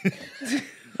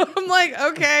 I'm like,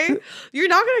 okay, you're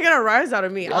not gonna get a rise out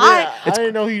of me. I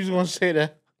didn't know he was going to say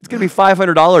that. It's going to be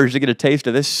 $500 to get a taste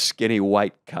of this skinny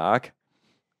white cock.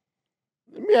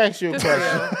 Let me ask you a Good for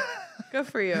question. you. Good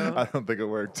for you. I don't think it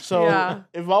worked. So, Yeah.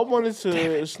 if I wanted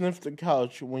to sniff the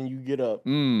couch when you get up,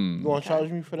 you going to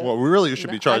charge me for that? Well, we really should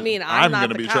be I charging. mean, I'm not going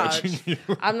to the be couch. charging you.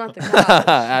 I'm not the couch,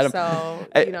 Adam. so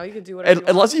Hey, you can do whatever. You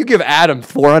Unless want. you give Adam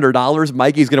 $400,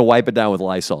 Mikey's going to wipe it down with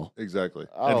Lysol. Exactly.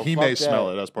 Oh, and he fuck may smell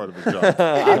that. it as part of his job.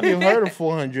 I'll give her the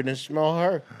 400 and smell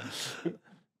her.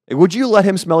 Would you let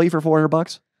him smell you for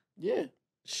 $400? Yeah.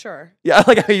 Sure. Yeah, I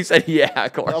like how you said, yeah,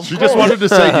 of course. She just wanted to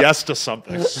say yes to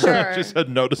something. Sure. She said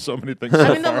no to so many things. I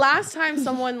so mean, the far. last time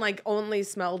someone like only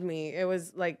smelled me, it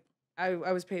was like I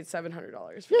was paid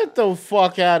 $700. Get the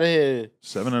fuck out of here.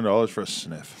 $700 for a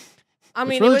sniff. I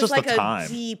mean, really it was just the like a time.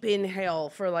 deep inhale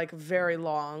for like very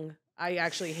long. I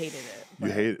actually hated it. You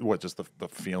but hate what? Just the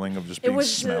feeling of just it being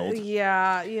was smelled.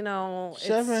 yeah, it's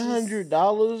just-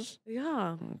 $700?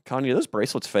 Yeah, Connie, are those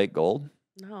bracelets fake gold?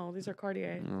 no, these are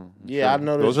Cartier. Yeah, I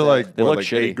know Those are like They what, look like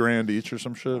shitty. $8,000 each or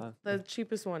some shit. The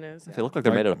cheapest one is. They look like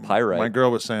they're made out of pyrite. My girl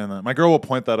was saying that. My girl will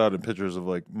point that out in pictures of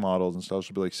like models and stuff.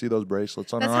 She'll be like, "See those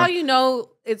bracelets on That's her how arm?" you know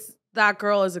it's that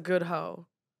girl is a good hoe.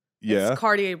 Yeah. It's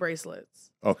Cartier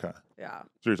bracelets. Okay. Yeah.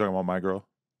 So you're talking about my girl?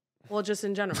 Well, just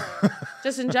in general.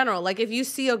 Just in general. Like if you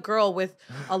see a girl with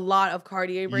a lot of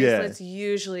Cartier bracelets,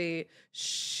 usually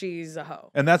she's a hoe.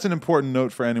 And that's an important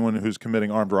note for anyone who's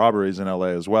committing armed robberies in LA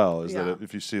as well. Is Yeah. that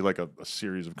if you see like a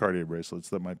series of Cartier bracelets,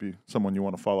 that might be someone you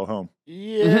want to follow home.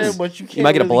 Yeah, but you can't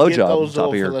might get a really blowjob on those top of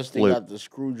off your unless they loot. got the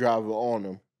screwdriver on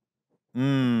them.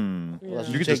 Mm. Yeah. Unless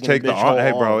You you're could just taking take the bitch arm. whole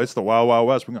Hey, bro, arm. it's the Wild Wild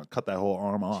West. We're gonna cut that whole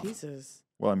arm off. Jesus.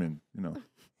 Well, I mean,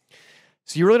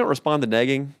 So you really don't respond to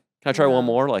negging? Can I try No. one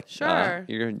more? Like, Sure.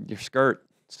 your skirt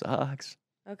sucks.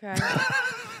 Okay.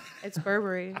 It's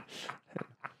Burberry.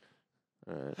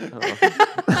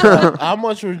 How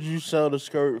much would you sell the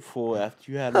skirt for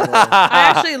after you had it on? I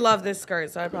actually love this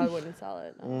skirt, so I probably wouldn't sell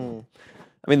it. Mm.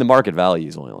 I mean, the market value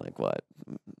is only like what,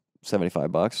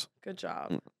 $75? Good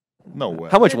job. no way.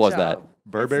 How much Good was job. that?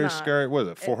 Burberry It's not. skirt? What is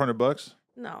it? $400?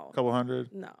 No. A couple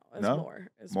hundred? No, it's No? more.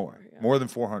 It's More. yeah. More than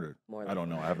 400. More I than don't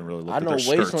know. I 400. haven't really looked I at know their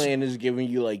skirts. Wasteland is giving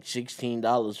you like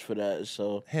 $16 for that.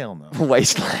 So Hell no.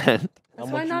 Wasteland. how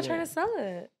That's why much I'm you not trying want? to sell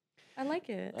it. I like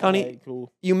it. Connie, Alright,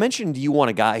 cool. You mentioned you want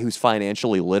a guy who's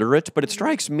financially literate, but it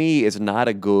strikes me as not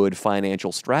a good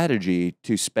financial strategy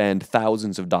to spend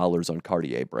thousands of dollars on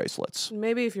Cartier bracelets.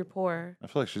 Maybe if you're poor. I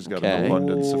feel like she's got Okay. an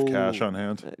abundance of cash Ooh. on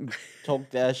hand. Talk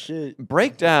that shit.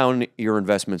 Break down your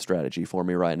investment strategy for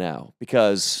me right now,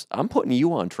 because I'm putting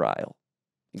you on trial.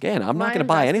 Again, I'm not My going to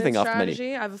buy anything investment off many.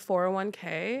 strategy, I have a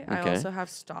 401k. I Okay. also have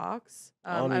stocks.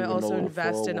 don't I even also know what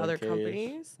invest in other 401k is.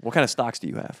 companies. What kind of stocks do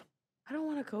you have? I don't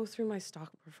want to go through my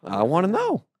stock portfolio. I want to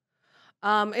know.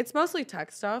 It's mostly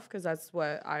tech stuff because that's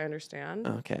what I understand.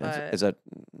 Okay, but is that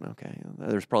okay?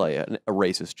 There's probably a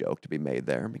racist joke to be made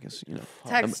there because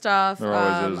tech stuff. There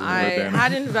always is, isn't I there, Danny?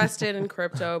 had invested in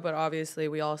crypto, but obviously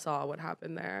we all saw what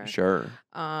happened there. Sure.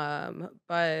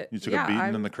 But You took yeah, a beating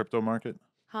I'm- in the crypto market?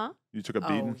 Huh? You took a Oh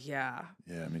beating? yeah,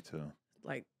 Yeah, me too.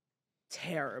 like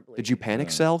terribly. Did you panic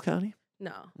Yeah. sell, Connie?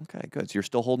 No. Okay, good. So you're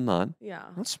still holding on. Yeah.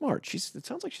 That's smart. It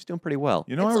sounds like she's doing pretty well.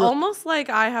 You know, It's I almost like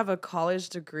I have a college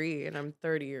degree and I'm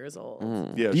 30 years old.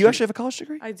 Yeah, Do you she- actually have a college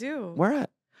degree? I do. Where at?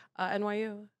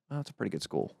 NYU. Oh, it's a pretty good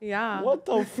school. Yeah. What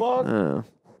the fuck? Oh.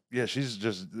 yeah, she's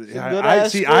just. a Yeah, good I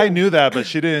ass see. school. I knew that, but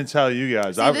she didn't tell you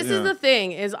guys. See, I, this is the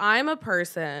thing: is I'm a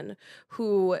person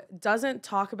who doesn't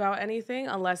talk about anything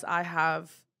unless I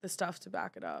have the stuff to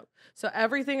back it up. So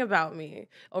everything about me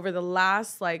over the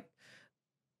last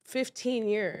 15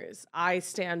 years, I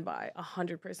stand by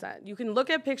 100%. You can look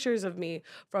at pictures of me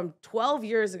from 12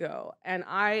 years ago, and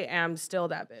I am still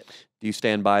that bitch. Do you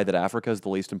stand by that Africa is the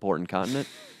least important continent?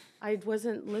 I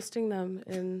wasn't listing them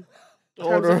in terms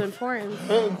Order. of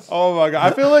importance. Oh my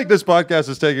god! I feel like this podcast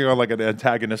is taking on like an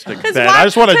antagonistic 'Cause bent. why- I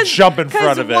just want to 'cause- jump in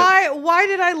front of it. Why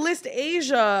did I list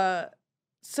Asia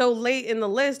so late in the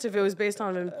list if it was based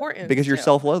on importance? Because you're too?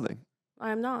 self-loathing.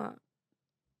 I am not.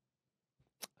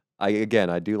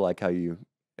 I do like how you're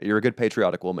a good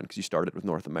patriotic woman because you started with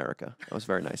North America. That was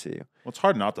very nice of you. Well, it's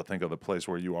hard not to think of the place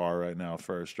where you are right now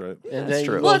first, right? And That's then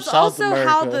true. you Well, go it's South also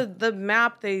how America. the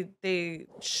map they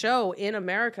show in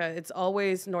America. It's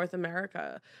always North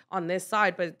America on this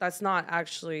side, but that's not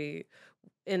actually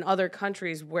in other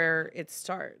countries where it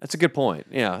starts. That's a good point.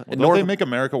 Yeah. Well, In don't they North- make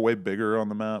America way bigger on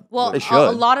the map? Well, They a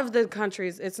should. lot of the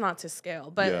countries, it's not to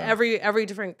scale, but Yeah. every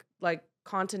different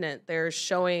continent, they're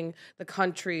showing the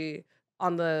country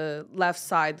on the left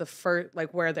side, the first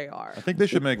where they are. I think they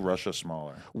should make Russia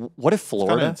smaller. what if It's kind of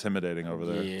Florida? intimidating over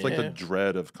there. It's like the Yeah.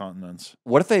 dread of continents.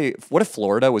 What if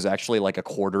Florida was actually like a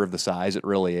quarter of the size it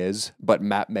really is, but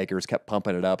map makers kept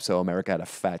pumping it up so America had a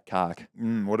fat cock?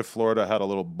 What if Florida had a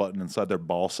little button inside their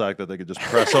ball sack that they could just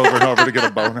press over and over to get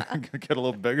a boner, get a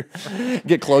little bigger?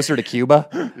 Get closer to Cuba,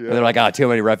 and they're like, too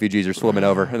many refugees are swimming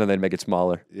over, and then they'd make it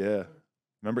smaller. Yeah.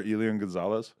 Remember Elian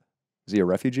Gonzalez? Is he a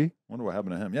refugee? Wonder what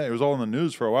happened to him. Yeah, he was all in the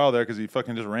news for a while there because he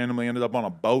fucking just randomly ended up on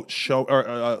a boat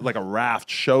or like a raft,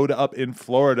 showed up in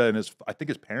Florida, and I think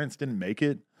his parents didn't make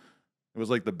it. It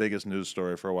was like the biggest news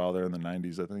story for a while there in the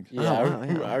 90s, I think. Yeah, Oh, wow,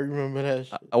 yeah. I remember that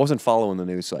shit. I wasn't following the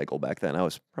news cycle back then. I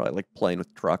was probably like playing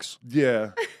with trucks.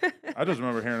 Yeah. I just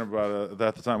remember hearing about it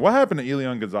at the time. What happened to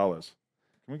Elian Gonzalez?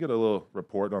 Can we get a little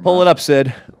report on Pull that? it up,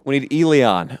 Sid. We need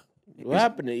Elion. What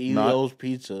happened to not- Elio's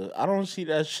Pizza? I don't see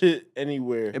that shit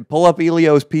anywhere. And pull up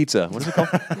Elio's Pizza. What is it called?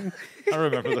 I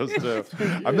remember those too.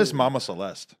 I miss Mama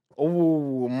Celeste.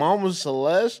 Oh, Mama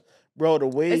Celeste, bro. The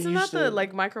way Isn't it that used the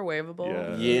to, microwavable?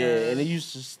 Yeah. yeah, and it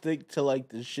used to stick to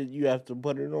the shit you have to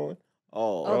put it on.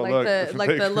 Oh, Oh, look,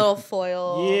 the little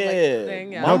foil yeah.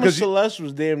 thing. Yeah. No, Mama 'cause you- Celeste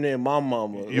was damn near my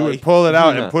mama. You would pull it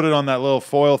out Yeah. and put it on that little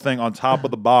foil thing on top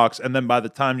of the box, and then by the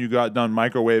time you got done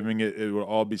microwaving it, it would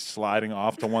all be sliding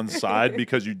off to one side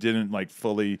because you didn't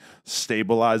fully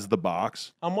stabilize the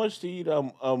box. How much to eat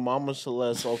a Mama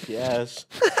Celeste off your ass?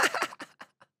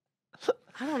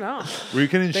 I don't know. We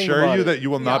can Think assure about you it. that you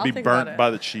will Yeah, not I'll be think about burnt it. by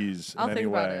the cheese I'll in any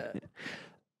think about way.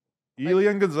 it.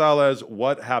 Elian Gonzalez,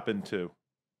 what happened to?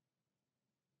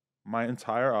 My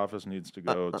entire office needs to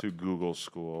go to Google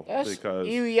school That's because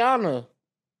Eliana.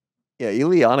 Yeah,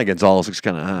 Eliana Gonzalez looks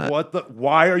kind of hot. what the?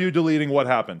 Why are you deleting what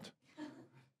happened?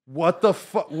 What the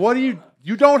fuck? What do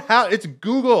you don't have? It's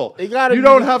Google. It gotta You be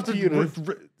don't the have to.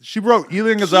 computer. She wrote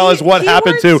Elian Gonzalez what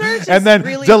happened keyword to, search and is then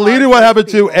really deleted hard what for happened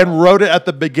to, people. and wrote it at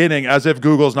the beginning as if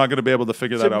Google's not going to be able to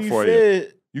figure that To out be for you. fair,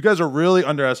 You guys are really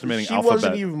underestimating she Alphabet.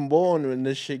 wasn't even born when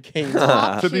this shit came Uh,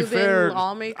 out. To be Cuban fair,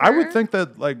 lawmaker? I would think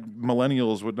that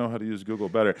millennials would know how to use Google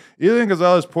better. Elian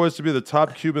Gonzalez poised to be the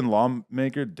top Cuban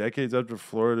lawmaker decades after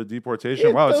Florida deportation.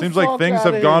 Get wow, it the seems like fuck things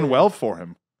outta have gone here. well for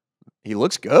him. He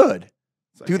looks good.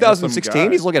 a 2016, handsome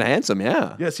guy. he's looking handsome,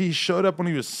 yeah. Yes, he showed up when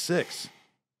he was 6.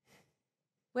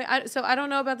 Wait, so I don't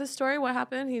know about this story. What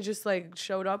happened? He just like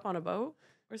showed up on a boat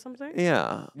or something?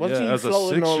 Yeah. Wasn't Yeah, he as a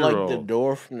floating on like the 6-year-old.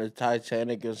 door from the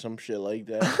Titanic or some shit like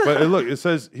that? But look, it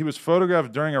says he was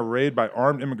photographed during a raid by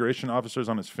armed immigration officers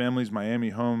on his family's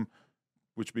Miami home,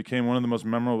 which became one of the most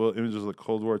memorable images of the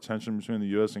Cold War tension between the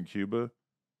U.S. and Cuba.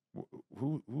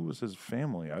 Who was his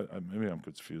family? Maybe I'm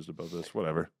confused about this.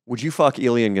 Whatever. Would you fuck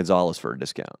Elian Gonzalez for a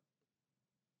discount?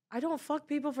 I don't fuck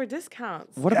people for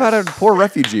discounts. What about a poor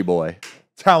refugee boy?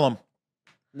 Tell him.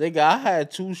 Nigga, I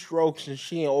had 2 strokes and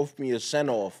she ain't offered me a cent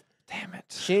off. Damn it.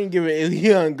 She ain't giving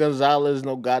Elian Gonzalez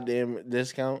no goddamn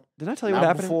discount. Did I tell you Not what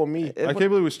happened? before me. I can't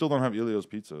believe we still don't have Elio's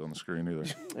pizza on the screen either.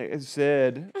 It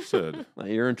said, Sid.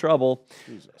 you're in trouble.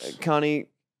 Jesus. Connie,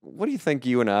 what do you think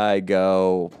you and I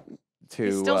go to?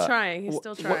 He's still trying. He's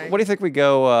still What trying. do you think we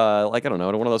go, like, I don't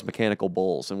know, to one of those mechanical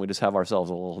bulls and we just have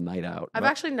ourselves a little night out? I've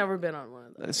actually never been on one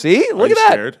of those. See? Are Look you at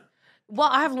that. scared? Well,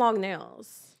 I have long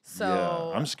nails. So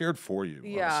yeah, I'm scared for you.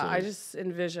 yeah, honestly. I just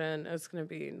envision it's gonna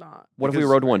be not. What if we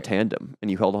Because- rode one tandem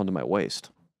and you held onto my waist?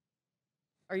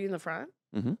 Are you in the front?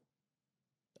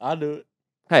 I'll do it.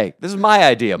 Hey, this is my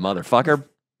idea, motherfucker.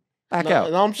 Back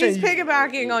out. No, I'm saying He's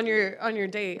piggybacking on your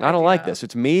date. I don't like idea. this.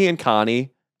 It's me and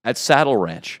Connie at Saddle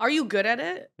Ranch. Are you good at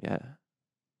it? Yeah.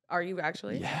 Are you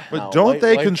actually? Yeah. But No, don't white-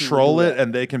 they white people control do it that.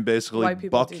 and they can basically White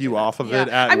people buck do you that. off of Yeah. it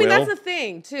at I mean, will? that's the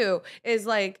thing too. Is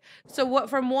like, so what?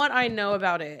 From what I know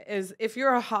about it, is if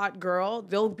you're a hot girl,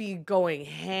 they'll be going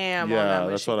ham on that Yeah, machine.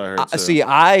 that's what I heard. Too. See,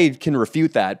 I can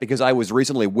refute that because I was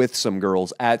recently with some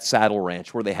girls at Saddle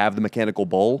Ranch where they have the mechanical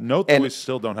bull. Note that and we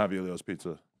still don't have Elio's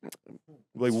pizza.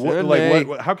 Like what? Certainly.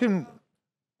 What? How can?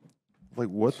 Like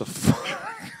what the fuck?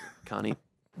 Connie,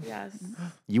 Yes.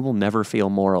 you will never feel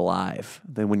more alive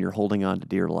than when you're holding on to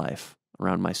dear life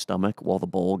around my stomach while the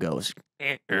bowl goes.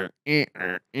 What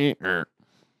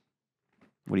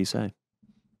do you say?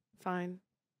 Fine.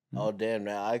 Oh damn,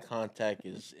 that eye contact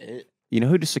is it. You know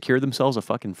who just secured themselves a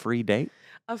fucking free date?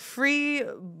 A free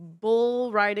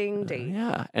bull riding date.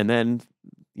 Yeah. And then,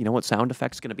 you know what sound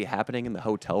effect's going to be happening in the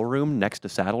hotel room next to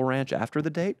Saddle Ranch after the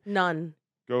date? None.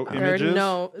 Go There are images.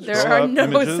 no. There Scroll are up, no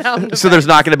images. sound. So there's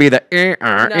not going to be the. No,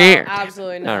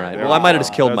 absolutely not. All right. Well, I might have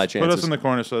just killed my Put us chances. in the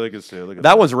corner so they can see it. Look at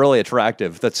That one's really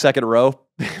attractive. That second row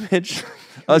image.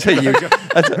 I'll tell you. Is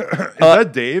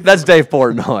that Dave? That's Dave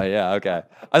Portnoy. Yeah. Okay.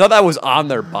 I thought that was on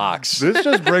their box. This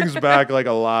just brings back like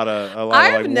a lot of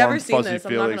I've like never warm, seen fuzzy this,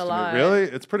 I'm not feelings gonna to me. lie. Really?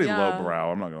 It's pretty Yeah.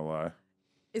 lowbrow. I'm not gonna lie.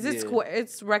 Is it Yeah. square?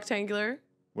 It's rectangular.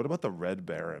 What about the Red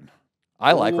Baron?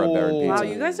 I like Red Baron Ooh. pizza.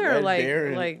 Wow, you guys are Red like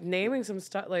Baron. naming some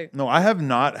stuff. Like No, I have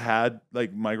not had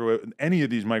like microwave any of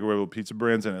these microwavable pizza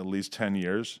brands in at least 10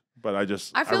 years. But I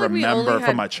I feel like we remember only from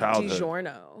had my childhood.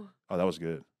 DiGiorno. Oh, that was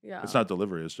good. Yeah. It's not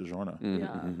delivery, it's DiGiorno. Mhm, Yeah.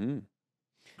 mhm.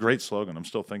 Great slogan. I'm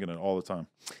still thinking it all the time.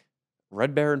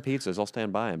 Red Baron pizzas. I'll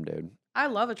stand by him, dude. I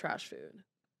love a trash food.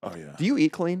 Oh yeah. Do you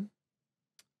eat clean?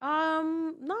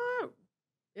 Not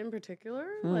in particular.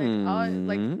 I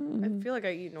feel like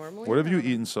I eat normally. What have I you don't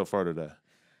know. eaten so far today?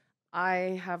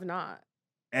 I have not.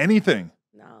 Anything.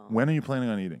 No. When are you planning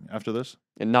on eating? After this?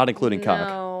 And not including cock.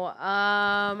 No.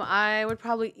 I would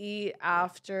probably eat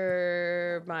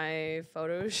after my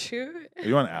photo shoot. Are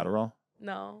you on Adderall?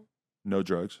 No. No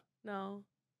drugs? No.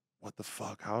 What the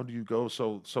fuck? How do you go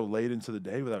so late into the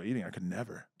day without eating? I could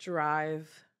never. Drive.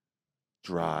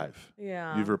 Drive.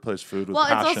 Yeah. You've replaced food with Well,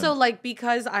 passion. it's also like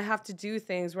because I have to do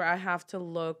things where I have to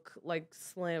look like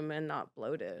slim and not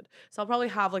bloated. So I'll probably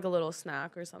have like a little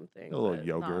snack or something. a little but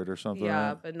yogurt not- or something. Yeah,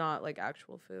 right? but not like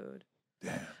actual food.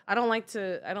 Damn. I don't like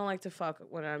to fuck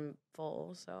when I'm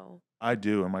full, so I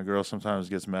do, and my girl sometimes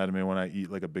gets mad at me when I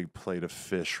eat like a big plate of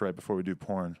fish right before we do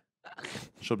porn.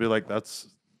 She'll be like, "That's,"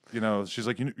 she's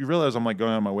like, "You realize I'm like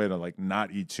going on my way to like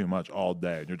not eat too much all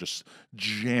day, and you're just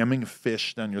jamming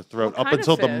fish down your throat What up kind of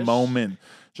until the fish? moment,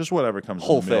 just whatever comes." in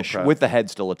Whole the meal fish prep. with the head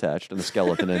still attached and the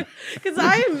skeleton in. because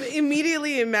I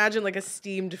immediately imagine like a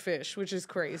steamed fish, which is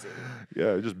crazy.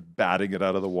 yeah, just batting it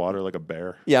out of the water like a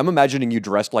bear. Yeah, I'm imagining you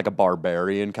dressed like a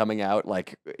barbarian coming out.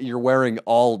 Like you're wearing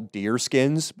all deer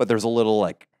skins, but there's a little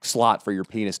like slot for your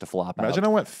penis to flop Imagine out.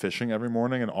 I went fishing every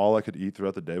morning and all I could eat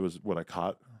throughout the day was what I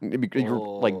caught. You're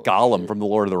like Oh, Gollum shit. from the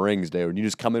Lord of the Rings, dude. And you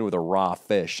just come in with a raw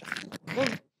fish. Well,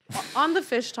 on the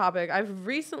fish topic, I've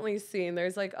recently seen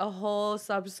there's like a whole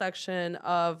subsection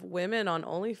of women on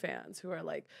OnlyFans who are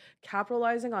like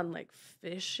capitalizing on like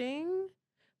fishing,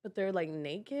 but they're like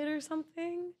naked or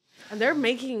something, and they're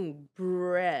making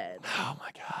bread. Oh my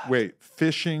god. Wait,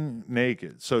 fishing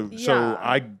naked. So Yeah.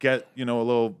 I get, a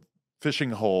little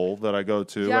fishing hole that I go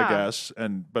to, Yeah. I guess,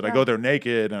 but I go there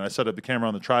naked and I set up the camera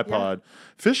on the tripod.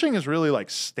 Fishing is really like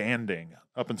standing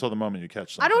up until the moment you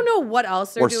catch something. I don't know what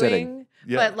else they're Or doing, sitting.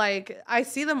 but like I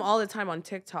see them all the time on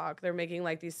TikTok. They're making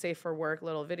like these safe for work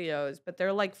little videos, but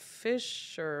they're like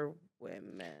fisher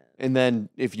women. And then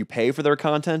if you pay for their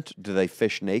content, do they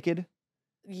fish naked?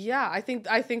 Yeah, I think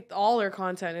all their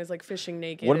content is like fishing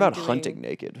naked. What and about doing- hunting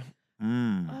naked?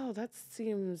 Oh, that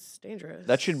seems dangerous.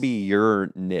 That should be your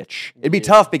niche. It'd be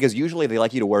tough because usually they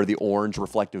like you to wear the orange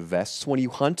reflective vests when you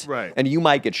hunt. Right. And you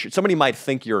might get somebody might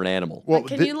think you're an animal. Well, Like,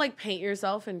 can you like paint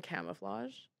yourself in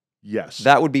camouflage? Yes.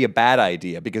 That would be a bad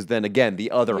idea because then again, the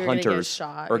other You're gonna get hunters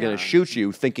shot, are going yeah. to shoot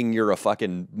you thinking you're a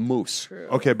fucking moose. True.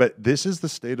 Okay, but this is the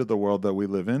state of the world that we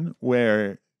live in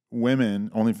where women,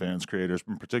 OnlyFans creators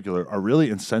in particular, are really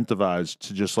incentivized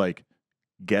to just like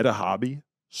get a hobby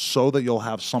so that you'll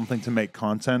have something to make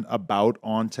content about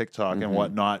on TikTok and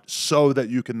whatnot so that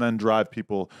you can then drive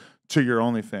people to your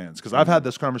OnlyFans. Because I've had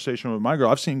this conversation with my girl.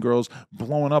 I've seen girls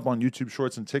blowing up on YouTube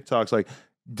Shorts and TikToks, like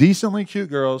decently cute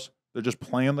girls. They're just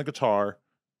playing the guitar.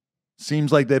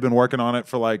 Seems like they've been working on it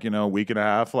for like, a week and a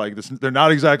half. Like this, they're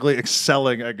not exactly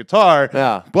excelling at guitar,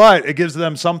 Yeah. but it gives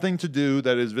them something to do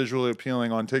that is visually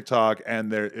appealing on TikTok,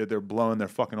 and they're blowing their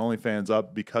fucking OnlyFans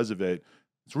up because of it.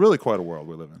 It's really quite a world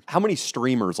we live in. How many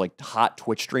streamers, like hot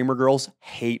Twitch streamer girls,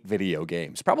 hate video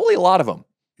games? Probably a lot of them.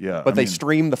 Yeah, But they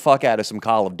stream the fuck out of some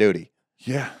Call of Duty.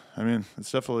 Yeah, I mean,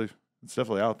 it's definitely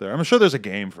out there. I'm sure there's a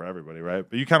game for everybody, right?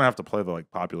 But you kind of have to play the like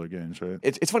popular games, right?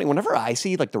 It's funny. Whenever I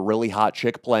see like the really hot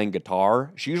chick playing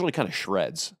guitar, she usually kind of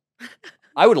shreds.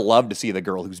 I would love to see the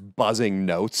girl who's buzzing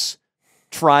notes,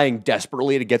 trying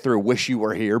desperately to get through "Wish You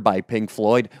Were Here" by Pink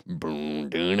Floyd.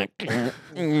 That'd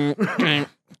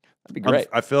be great.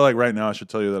 I feel like right now I should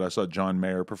tell you that I saw John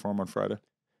Mayer perform on Friday.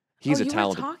 He's a you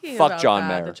talented. were talking Fuck about John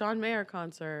that, Mayer. the John Mayer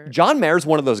concert. John Mayer's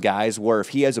one of those guys where if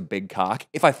he has a big cock,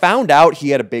 if I found out he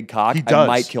had a big cock, He I does.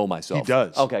 might kill myself. He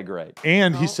does. Okay, great.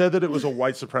 And he Oh. said that it was a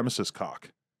white supremacist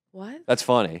cock. What? That's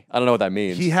funny. I don't know what that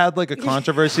means. He had like a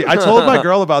controversy. I told my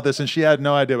girl about this and she had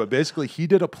no idea, but basically he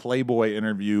did a Playboy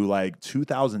interview like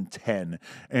 2010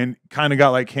 and kind of got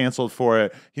like canceled for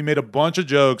it. He made a bunch of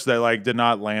jokes that like did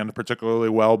not land particularly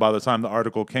well by the time the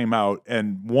article came out.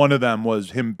 And one of them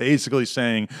was him basically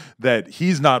saying that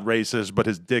he's not racist, but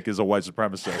his dick is a white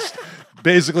supremacist.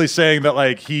 Basically saying that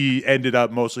like he ended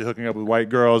up mostly hooking up with white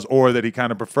girls or that he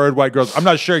kind of preferred white girls. I'm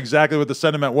not sure exactly what the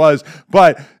sentiment was,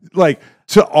 but like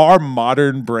to our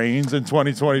modern brains in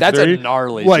 2023, That's a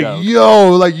gnarly like, joke.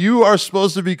 yo, like you are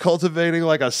supposed to be cultivating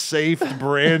like a safe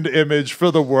brand image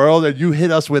for the world, and you hit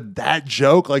us with that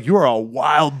joke. Like you are a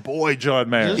wild boy, John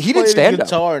Mayer. Just He play did the stand-up.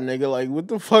 guitar, nigga. Like, what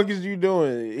the fuck is you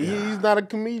doing? He's not a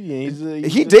comedian.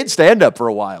 He did stand up for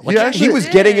a while. Like, He actually he was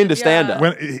did, getting into yeah. stand up.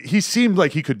 When he seemed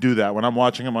like he could do that when I'm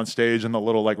watching him on stage and the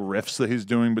little like riffs that he's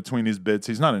doing between these bits.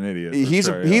 He's not an idiot. for He's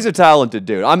sure, he's a talented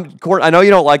dude. I know you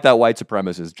don't like that white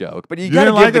supremacist joke, but you You gotta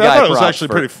didn't give like the it? I guy thought it was props actually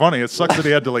for- pretty funny. It sucks that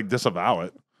he had to like disavow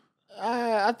it.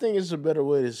 I think it's a better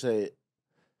way to say it.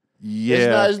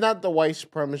 Yeah. It's not the white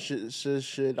supremacist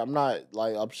shit. I'm not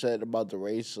like upset about the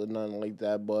race or nothing like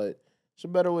that, but it's a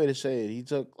better way to say it. He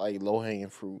took like low hanging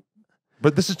fruit.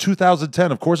 But this is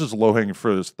 2010. Of course, it's low hanging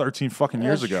fruit. It's 13 fucking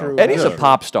years That's ago. true. And he's Yeah. a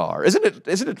pop star. Isn't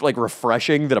it like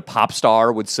refreshing that a pop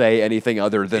star would say anything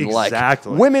other than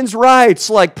Exactly. like women's rights,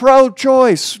 like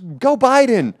pro-choice, go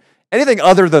Biden. Anything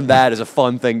other than that is a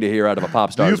fun thing to hear out of a pop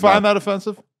Do star. you find that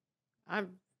offensive?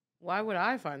 Why would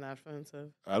I find that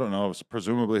offensive? I don't know.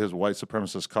 Presumably, his white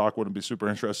supremacist cock wouldn't be super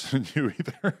interested in you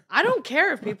either. I don't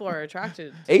care if people are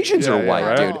attracted. Asians Yeah, are yeah, white,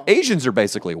 right? dude. Asians are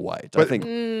basically white. I But- think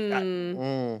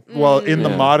Well, in the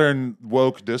Yeah. modern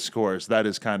woke discourse, that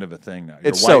is kind of a thing now. You're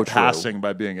It's white so true. passing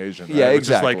by being Asian. Right? Yeah, Which is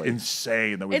like exactly.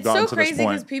 insane that we've It's gotten so to this crazy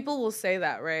because point. people will say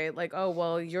that, right? Like, oh,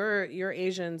 well, you're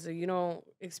Asian, so you don't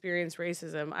experience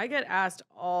racism. I get asked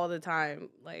all the time,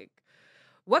 like,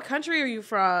 what country are you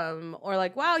from? Or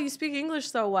like, wow, you speak English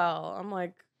so well. I'm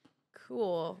like,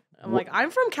 cool. I'm like,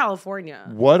 I'm from California.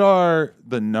 What are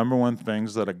the number one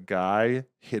things that a guy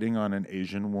hitting on an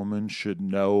Asian woman should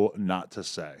know not to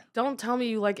say? Don't tell me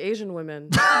you like Asian women.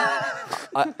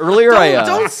 earlier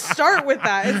Don't start with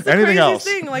that. It's the Anything craziest else?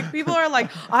 thing. Like, people are like,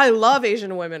 I love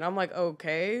Asian women. I'm like,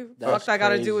 okay, That's fuck that got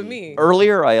to do with crazy. me.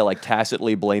 earlier I like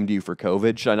tacitly blamed you for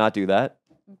COVID. Should I not do that?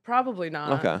 Probably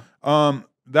not. Okay.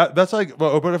 That's like,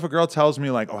 but if a girl tells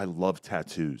me like, oh, I love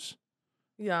tattoos,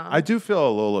 Yeah. I do feel a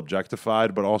little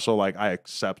objectified, but also like I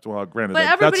accept. Well, granted, But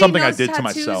that's everybody something I knows did to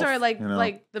tattoos myself. are like you know?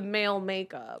 like the male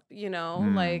makeup, you know.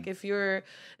 Mm. Like if you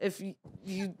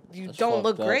That's don't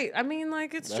look fucked up. great, I mean,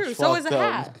 like it's That's true. So is a fucked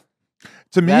up. hat.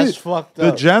 To me, That's fucked the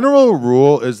up. general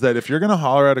rule is that if you're going to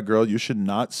holler at a girl, you should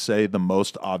not say the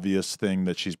most obvious thing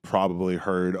that she's probably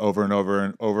heard over and over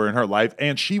and over in her life.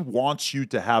 And she wants you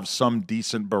to have some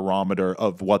decent barometer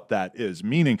of what that is.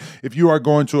 Meaning, if you are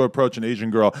going to approach an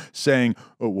Asian girl saying,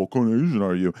 oh, what kind of Asian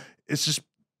are you? It's just,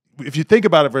 if you think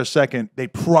about it for a second, they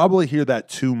probably hear that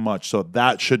too much. So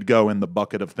that should go in the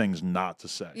bucket of things not to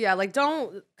say. Yeah, like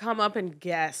don't come up and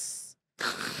guess.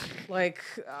 Like,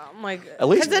 At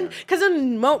least- because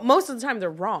then most of the time they're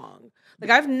wrong. Like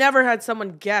I've never had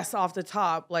someone guess off the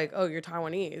top, like, oh, you're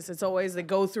Taiwanese. It's always they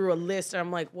go through a list, and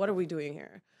I'm like, what are we doing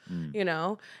here? You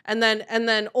know, and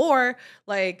then, or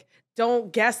like,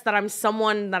 don't guess that I'm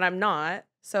someone that I'm not.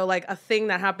 So like a thing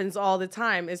that happens all the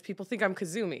time is people think I'm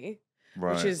Kazumi,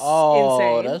 which is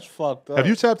insane. That's fucked up. Have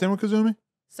you tapped in with Kazumi?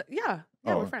 So, yeah,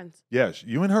 we're friends. Yes,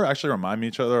 you and her actually remind me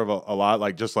each other of a lot,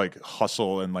 like just like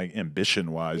hustle and like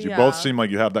ambition wise. You Yeah. both seem like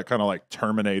you have that kind of like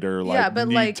Terminator, like Yeah, but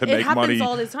need like to it make happens money.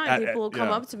 all the time. People come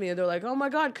yeah. up to me and they're like, "Oh my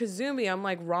god, Kazumi!" I'm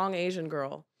like, "Wrong Asian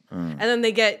girl," and then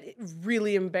they get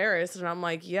really embarrassed, and I'm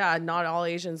like, "Yeah, not all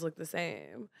Asians look the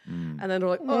same." And then they're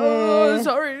like, "Oh,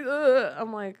 sorry."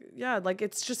 I'm like, "Yeah, like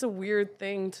it's just a weird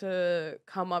thing to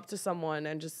come up to someone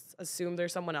and just assume they're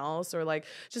someone else, or like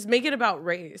just make it about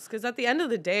race." Because at the end of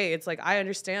the day, it's like I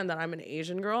understand that I'm an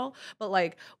Asian girl, but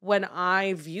like when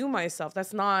I view myself,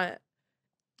 that's not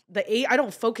I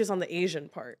don't focus on the Asian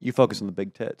part. You focus on the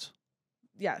big tits.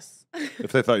 Yes.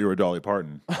 If they thought you were Dolly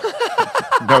Parton,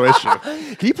 no issue.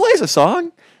 Can you play us a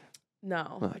song?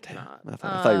 No, Oh, I damn. cannot. I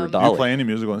thought you were Do you Dolly. play any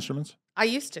musical instruments? I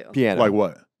used to. Piano. Like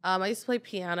what? I used to play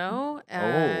piano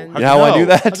and How'd You know how I knew know?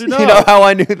 that? How'd you You know? know how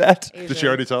I knew that? Asian. Did she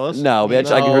already tell us? No,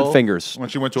 bitch. I can hear the No. fingers. When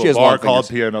she went to She a has bar long called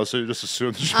fingers. piano, so you just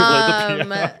assumed she played the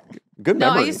piano. Good No,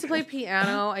 memory. I used to play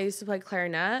piano. I used to play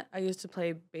clarinet. I used to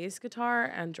play bass guitar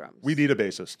and drums. We need a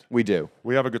bassist. We do.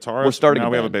 We have a guitarist. We're starting now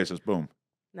a we have a band. bassist. Boom.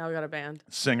 Now we got a band.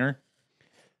 Singer.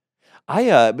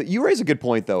 But you raise a good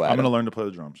point though, Adam. I'm going to learn to play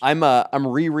the drums. I'm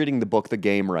rereading the book The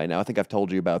Game right now. I think I've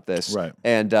told you about this. Right.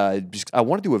 And I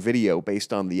want to do a video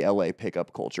based on the LA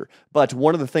pickup culture. But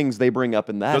one of the things they bring up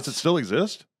in that Does it still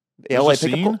exist? LA There's a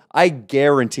pickup scene? I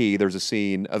guarantee there's a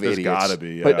scene of There's idiots. gotta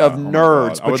be, But yeah. of Oh my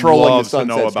nerds God. I would patrolling love the to Sunset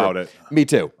know Strip. about it. Me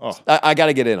too. Oh. I got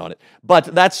to get in on it. But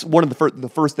that's one of the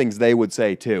first things they would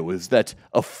say too is that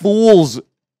a fool's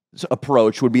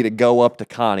approach would be to go up to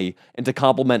Connie and to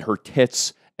compliment her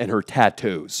tits and her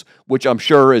tattoos, which I'm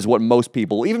sure is what most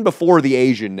people, even before the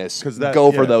Asianness,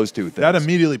 go for those two things. That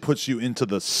immediately puts you into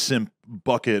the simp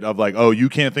bucket of like, oh, you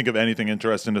can't think of anything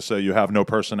interesting to say. You have no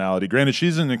personality. Granted,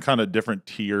 she's in a kind of different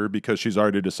tier because she's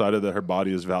already decided that her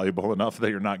body is valuable enough that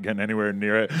you're not getting anywhere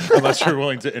near it unless you're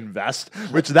willing to invest.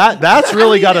 Which that's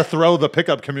really got to throw the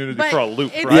pickup community But for a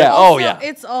loop, it's right? Yeah. also- Oh, yeah.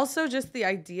 It's also just the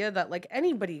idea that like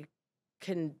anybody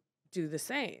can do the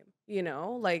same. You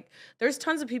know, like there's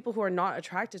tons of people who are not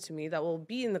attracted to me that will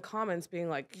be in the comments being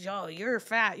like, yo, you're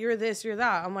fat, you're this, you're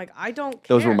that. I'm like, I don't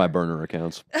care. Those were my burner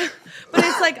accounts. But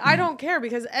it's like, I don't care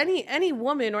because any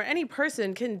woman or any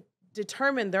person can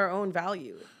determine their own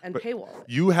value and paywall it.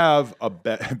 You have a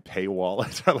paywall.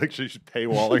 It's not like she's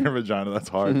paywalling her vagina. That's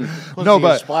hard. Pussy No, is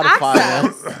but Spotify, man.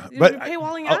 Access. But You're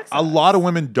paywalling a access. lot of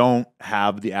women don't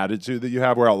have the attitude that you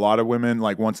have, where a lot of women,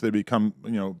 like once they become,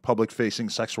 public facing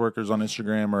sex workers on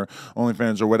Instagram or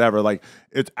OnlyFans or whatever, like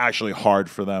it's actually hard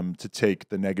for them to take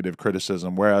the negative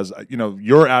criticism. Whereas,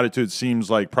 your attitude seems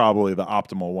like probably the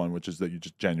optimal one, which is that you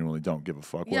just genuinely don't give a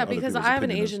fuck. Yeah, what other because people's I have an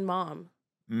opinion is. Asian mom.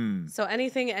 Mm. So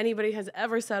anything anybody has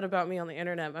ever said about me on the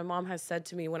internet, my mom has said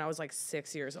to me when I was like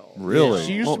 6 years old. Really?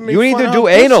 She used Well, to make you need fun to of do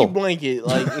her pussy anal. blanket.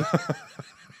 Like,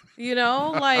 You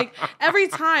know, like every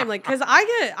time, like, cause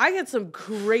I get some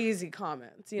crazy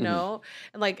comments, Mm-hmm.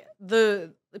 and like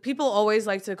the people always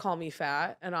like to call me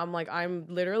fat, and I'm like, I'm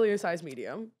literally a size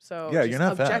medium. So Yeah, just you're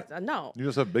not fat. No. You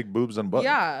just have big boobs and butt.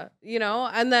 Yeah,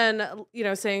 and then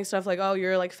saying stuff like, "Oh,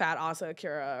 you're like fat Asa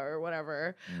Akira" or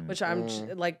whatever, which I'm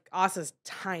like, Asa's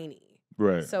tiny.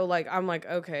 Right. So like I'm like,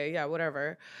 okay, yeah,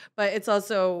 whatever. But it's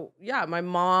also, my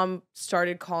mom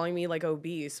started calling me like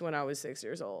obese when I was 6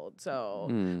 years old. So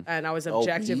and I was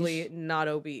objectively Obese? not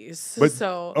obese. But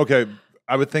so okay,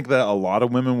 I would think that a lot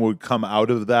of women would come out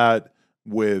of that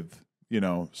with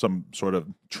some sort of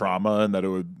trauma, and that it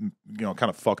would kind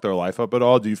of fuck their life up at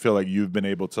all. Do you feel like you've been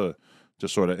able to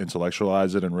just sort of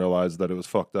intellectualize it and realize that it was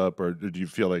fucked up, or do you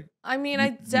feel like I mean, you I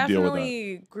deal with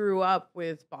definitely grew up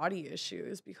with body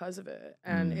issues because of it.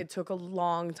 And Mm. it took a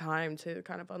long time to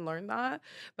kind of unlearn that.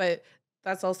 But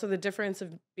that's also the difference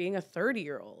of being a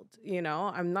 30-year-old.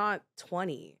 I'm not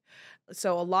 20.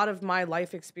 So a lot of my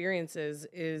life experiences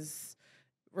is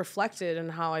reflected in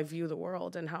how I view the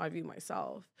world and how I view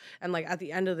myself. And like at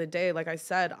the end of the day, like I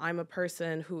said, I'm a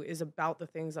person who is about the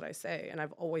things that I say, and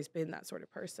I've always been that sort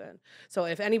of person. So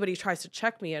if anybody tries to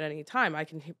check me at any time, I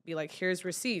can be like, here's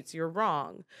receipts, you're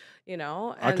wrong, you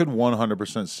know? And I could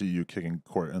 100% see you kicking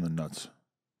Court in the nuts.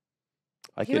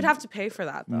 he would have to pay for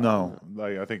that though. No,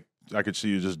 like I think I could see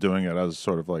you just doing it as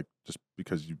sort of like just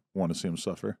because you want to see him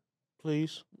suffer.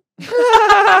 Please. She's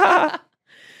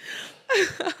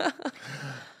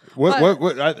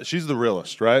the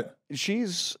realest, right? She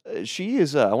is.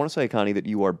 I want to say, Connie, that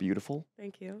you are beautiful,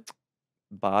 Thank you.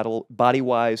 body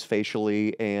wise,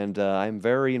 facially, and I'm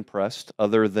very impressed.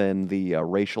 Other than the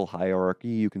racial hierarchy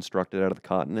you constructed out of the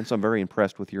continents, I'm very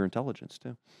impressed with your intelligence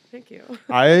too. Thank you.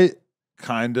 I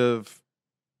kind of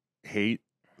hate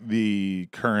the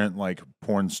current like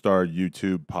porn star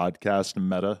YouTube podcast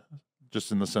meta,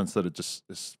 just in the sense that it just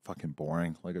is fucking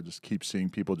boring. Like I just keep seeing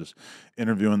people just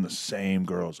interviewing the same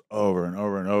girls over and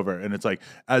over and over. And it's like,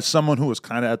 as someone who was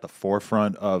kind of at the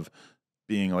forefront of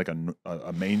being like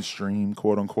a mainstream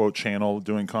quote unquote channel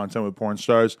doing content with porn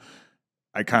stars,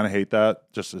 I kind of hate that.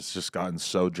 It's just gotten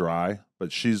so dry.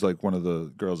 But she's like one of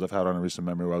the girls I've had on a recent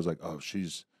memory where I was like, oh,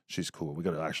 she's cool. We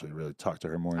got to actually really talk to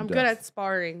her more in I'm depth. good at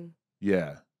sparring.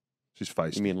 Yeah. She's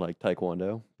feisty. You mean like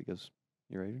Taekwondo because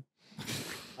you're Asian?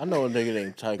 I know a nigga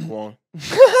named Taekwon.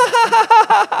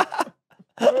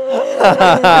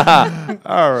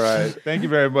 All right. Thank you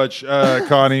very much,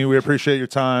 Connie. We appreciate your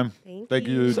time. Thank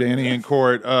you, Danny and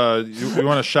Court. You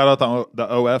want to shout out the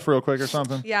OF real quick or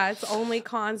something? Yeah, it's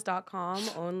onlycons.com,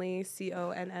 only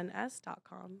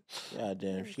CONNS.com. God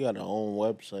damn, she got her own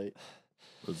website.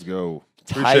 Let's go.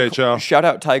 Appreciate y'all. Shout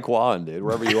out Taekwon, dude,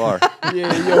 wherever you are.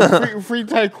 Yeah, yo, free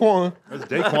Taekwon. That's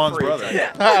Daquan's brother.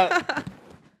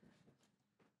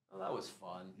 Oh, that was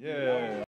fun. Yeah.